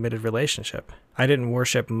finding a committed relationship. I didn't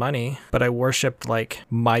worship money, but I worshipped, like,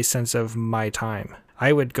 my sense of my time.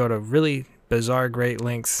 I would go to really bizarre great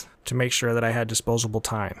lengths to make sure that I had disposable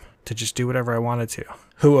time to just do whatever I wanted to.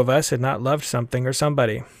 Who of us had not loved something or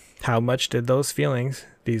somebody? How much did those feelings,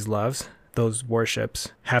 these loves, those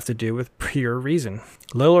worships, have to do with pure reason?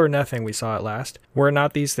 Little or nothing, we saw at last. Were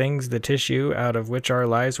not these things the tissue out of which our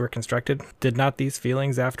lives were constructed? Did not these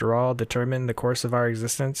feelings, after all, determine the course of our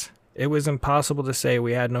existence? It was impossible to say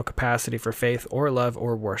we had no capacity for faith or love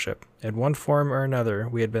or worship. In one form or another,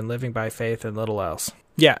 we had been living by faith and little else.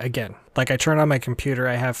 Yeah, again, like I turn on my computer,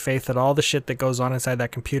 I have faith that all the shit that goes on inside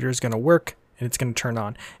that computer is going to work and it's going to turn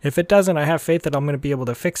on. If it doesn't, I have faith that I'm going to be able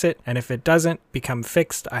to fix it. And if it doesn't become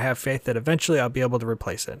fixed, I have faith that eventually I'll be able to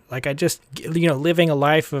replace it. Like I just, living a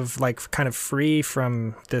life of like kind of free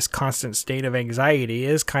from this constant state of anxiety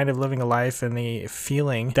is kind of living a life in the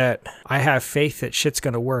feeling that I have faith that shit's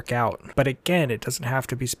going to work out. But again, it doesn't have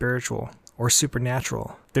to be spiritual or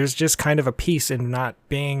supernatural. There's just kind of a peace in not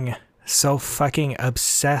being so fucking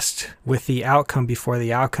obsessed with the outcome before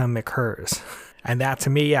the outcome occurs. And that to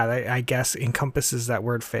me, yeah, I guess encompasses that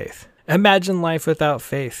word faith. Imagine life without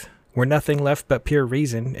faith. Were nothing left but pure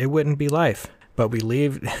reason, it wouldn't be life. But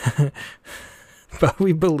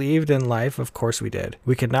we believed in life, of course we did.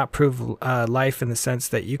 We could not prove life in the sense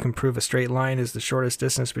that you can prove a straight line is the shortest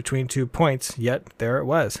distance between 2 points, yet there it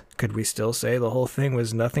was. Could we still say the whole thing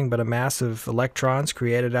was nothing but a mass of electrons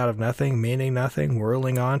created out of nothing, meaning nothing,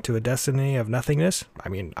 whirling on to a destiny of nothingness? I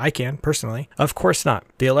mean, I can, personally. Of course not.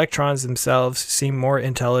 The electrons themselves seem more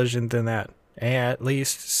intelligent than that. At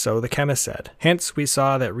least, so the chemist said. Hence, we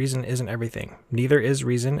saw that reason isn't everything. Neither is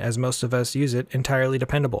reason, as most of us use it, entirely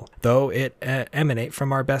dependable, though it emanate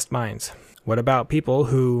from our best minds. What about people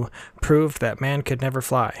who proved that man could never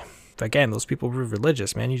fly? Again, those people were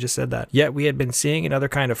religious, man, you just said that. Yet we had been seeing another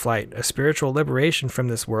kind of flight, a spiritual liberation from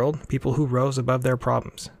this world, people who rose above their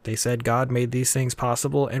problems. They said God made these things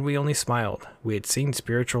possible, and we only smiled. We had seen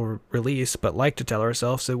spiritual release, but liked to tell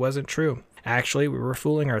ourselves it wasn't true. Actually, we were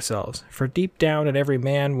fooling ourselves, for deep down in every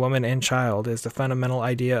man, woman, and child is the fundamental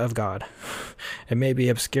idea of God. It may be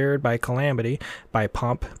obscured by calamity, by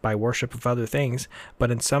pomp, by worship of other things, but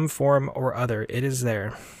in some form or other it is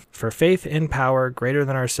there. For faith in power greater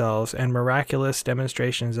than ourselves and miraculous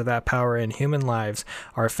demonstrations of that power in human lives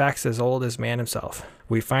are facts as old as man himself.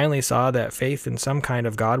 We finally saw that faith in some kind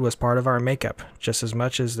of God was part of our makeup, just as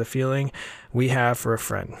much as the feeling we have for a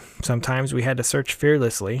friend. Sometimes we had to search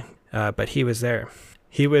fearlessly, but he was there.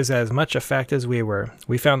 He was as much a fact as we were.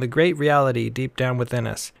 We found the great reality deep down within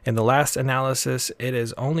us. In the last analysis, it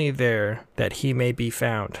is only there that he may be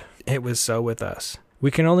found. It was so with us. We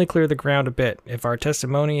can only clear the ground a bit. If our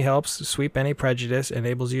testimony helps sweep any prejudice,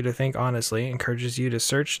 enables you to think honestly, encourages you to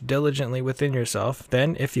search diligently within yourself,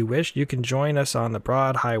 then, if you wish, you can join us on the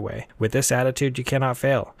broad highway. With this attitude, you cannot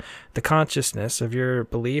fail. The consciousness of your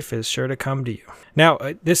belief is sure to come to you. Now,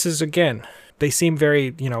 this is, again, they seem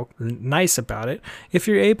very, nice about it. If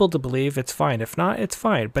you're able to believe, it's fine. If not, it's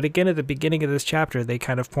fine. But again, at the beginning of this chapter, they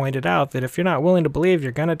kind of pointed out that if you're not willing to believe,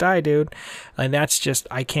 you're going to die, dude. And that's just,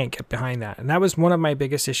 I can't get behind that. And that was one of my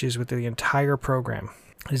biggest issues with the entire program.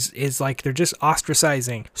 is like they're just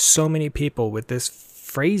ostracizing so many people with this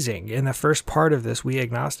phrasing in the first part of this, we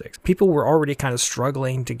agnostics. People were already kind of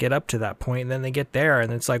struggling to get up to that point, and then they get there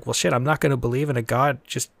and it's like, well shit, I'm not going to believe in a God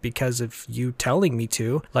just because of you telling me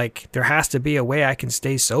to. Like, there has to be a way I can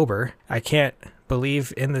stay sober. I can't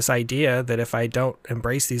believe in this idea that if I don't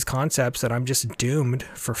embrace these concepts that I'm just doomed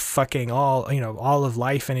for fucking all of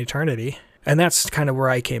life and eternity. And that's kind of where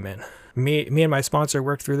I came in. Me and my sponsor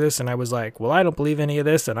worked through this, and I was like, well, I don't believe any of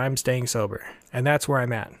this, and I'm staying sober. And that's where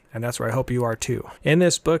I'm at, and that's where I hope you are too. In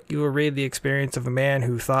this book, you will read the experience of a man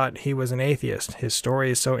who thought he was an atheist. His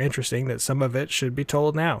story is so interesting that some of it should be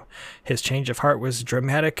told now. His change of heart was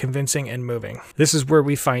dramatic, convincing, and moving. This is where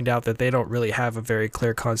we find out that they don't really have a very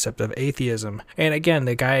clear concept of atheism. And again,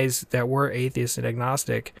 the guys that were atheists and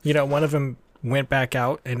agnostic, one of them went back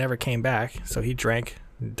out and never came back, so he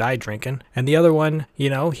died drinking. And the other one,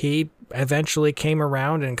 he eventually came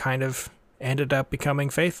around and kind of ended up becoming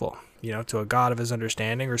faithful, to a God of his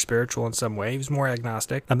understanding or spiritual in some way. He was more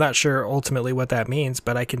agnostic. I'm not sure ultimately what that means,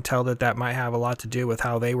 but I can tell that might have a lot to do with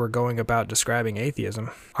how they were going about describing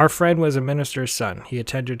atheism. Our friend was a minister's son. He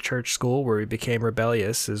attended church school where he became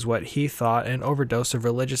rebellious, is what he thought, an overdose of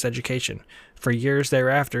religious education. For years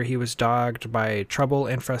thereafter, he was dogged by trouble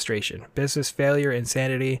and frustration, business failure,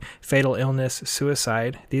 insanity, fatal illness,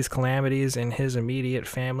 suicide. These calamities in his immediate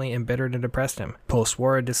family embittered and depressed him.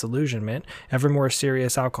 Post-war disillusionment, ever more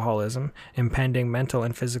serious alcoholism, impending mental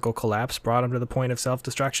and physical collapse brought him to the point of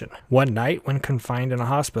self-destruction. One night, when confined in a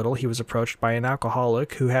hospital, he was approached by an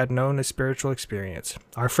alcoholic who had known a spiritual experience.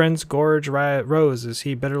 Our friend's gorge rose as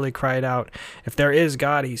he bitterly cried out, "If there is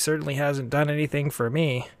God, he certainly hasn't done anything for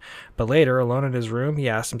me." But later, alone in his room, he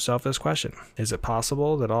asked himself this question: is it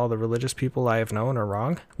possible that all the religious people I have known are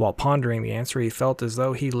wrong? While pondering the answer, he felt as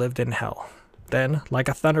though he lived in hell. Then, like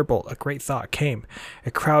a thunderbolt, a great thought came.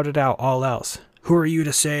 It crowded out all else. Who are you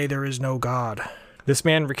to say there is no God? This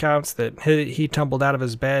man recounts that he tumbled out of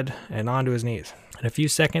his bed and onto his knees. In a few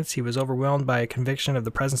seconds, he was overwhelmed by a conviction of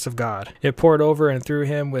the presence of God. It poured over and through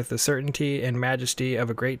him with the certainty and majesty of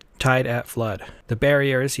a great tide at flood. The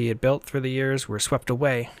barriers he had built through the years were swept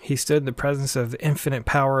away. He stood in the presence of infinite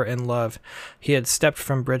power and love. He had stepped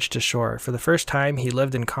from bridge to shore. For the first time, he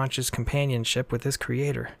lived in conscious companionship with his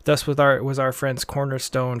Creator. Thus was our friend's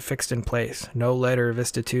cornerstone fixed in place. No letter of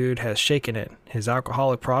vicissitude has shaken it. His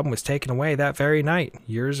alcoholic problem was taken away that very night.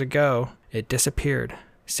 Years ago, it disappeared.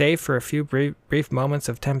 Save for a few brief moments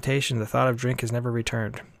of temptation, the thought of drink has never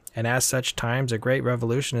returned. And as such times, a great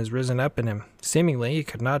revolution has risen up in him. Seemingly, he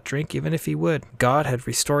could not drink even if he would. God had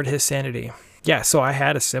restored his sanity. Yeah, so I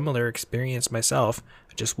had a similar experience myself.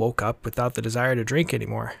 I just woke up without the desire to drink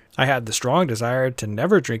anymore. I had the strong desire to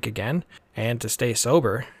never drink again and to stay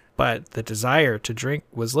sober, but the desire to drink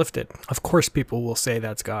was lifted. Of course, people will say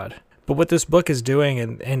that's God. But what this book is doing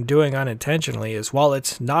and doing unintentionally is, while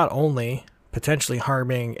it's not only potentially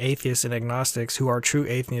harming atheists and agnostics who are true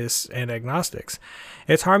atheists and agnostics,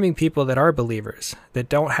 it's harming people that are believers, that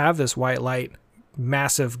don't have this white light,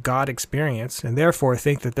 massive God experience, and therefore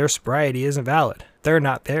think that their sobriety isn't valid. They're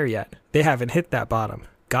not there yet. They haven't hit that bottom.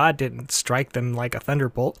 God didn't strike them like a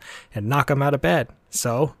thunderbolt and knock them out of bed,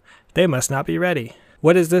 so they must not be ready.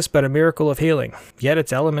 What is this but a miracle of healing? Yet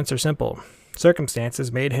its elements are simple.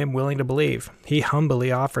 Circumstances made him willing to believe. He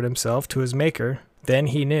humbly offered himself to his Maker. Then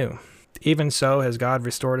he knew. Even so has God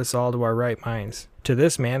restored us all to our right minds. To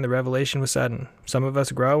this man the revelation was sudden. Some of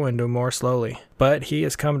us grow and do more slowly. But he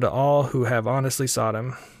has come to all who have honestly sought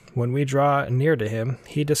him. When we draw near to him,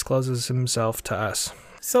 he discloses himself to us.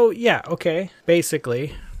 So yeah, okay.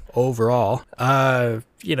 Basically, overall,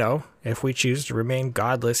 if we choose to remain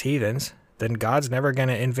godless heathens, then God's never going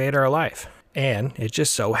to invade our life. And it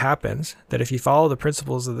just so happens that if you follow the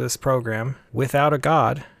principles of this program without a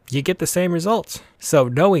God, you get the same results. So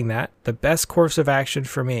knowing that, the best course of action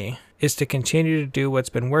for me is to continue to do what's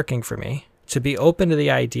been working for me, to be open to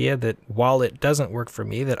the idea that while it doesn't work for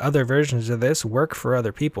me, that other versions of this work for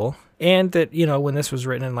other people, and that, when this was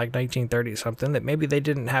written in like 1930 something, that maybe they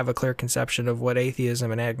didn't have a clear conception of what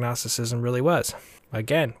atheism and agnosticism really was.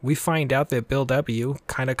 Again, we find out that Bill W.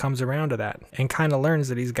 kind of comes around to that and kind of learns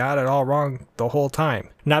that he's got it all wrong the whole time.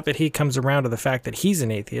 Not that he comes around to the fact that he's an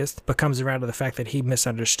atheist, but comes around to the fact that he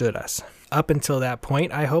misunderstood us. Up until that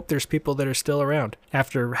point, I hope there's people that are still around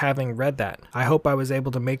after having read that. I hope I was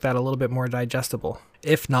able to make that a little bit more digestible.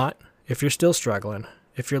 If not, if you're still struggling,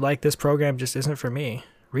 if you're like, this program just isn't for me,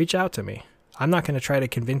 reach out to me. I'm not going to try to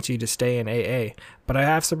convince you to stay in AA, but I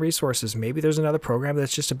have some resources. Maybe there's another program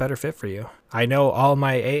that's just a better fit for you. I know all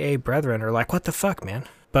my AA brethren are like, what the fuck, man?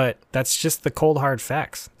 But that's just the cold hard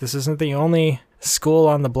facts. This isn't the only school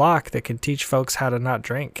on the block that can teach folks how to not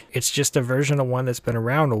drink. It's just a version of one that's been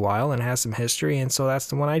around a while and has some history, and so that's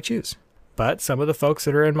the one I choose. But some of the folks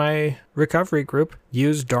that are in my recovery group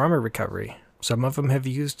use Dharma Recovery. Some of them have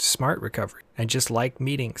used Smart Recovery and just like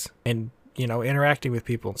meetings and interacting with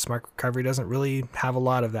people. Smart Recovery doesn't really have a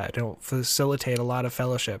lot of that. They don't facilitate a lot of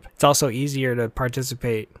fellowship. It's also easier to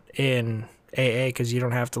participate in AA because you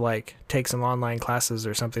don't have to take some online classes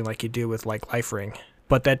or something like you do with LifeRing.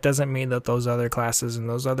 But that doesn't mean that those other classes and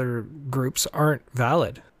those other groups aren't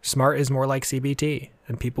valid. Smart is more like CBT,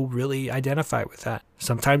 and people really identify with that.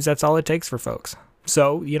 Sometimes that's all it takes for folks.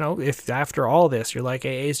 So, if after all this, you're like,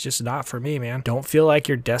 AA is just not for me, man, don't feel like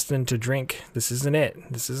you're destined to drink. This isn't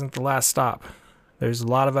it. This isn't the last stop. There's a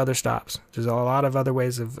lot of other stops. There's a lot of other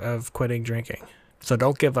ways of quitting drinking. So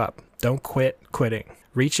don't give up. Don't quit quitting.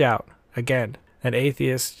 Reach out. Again, an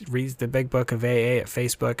atheist reads the Big Book of AA at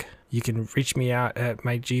Facebook. You can reach me out at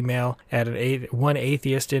my Gmail at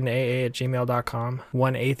oneatheistinaa@gmail.com.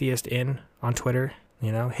 Oneatheistin on Twitter.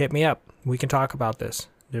 Hit me up. We can talk about this.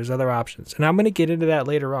 There's other options. And I'm going to get into that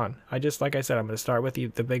later on. Like I said, I'm going to start with the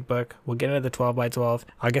Big Book. We'll get into the 12 by 12.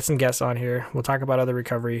 I'll get some guests on here. We'll talk about other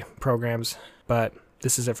recovery programs, but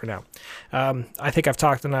this is it for now. I think I've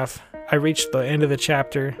talked enough. I reached the end of the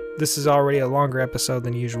chapter. This is already a longer episode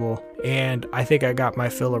than usual, and I think I got my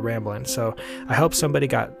fill of rambling. So I hope somebody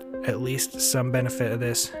got at least some benefit of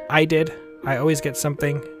this. I did. I always get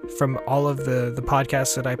something from all of the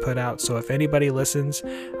podcasts that I put out. So if anybody listens,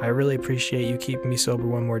 I really appreciate you keeping me sober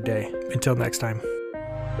one more day. Until next time.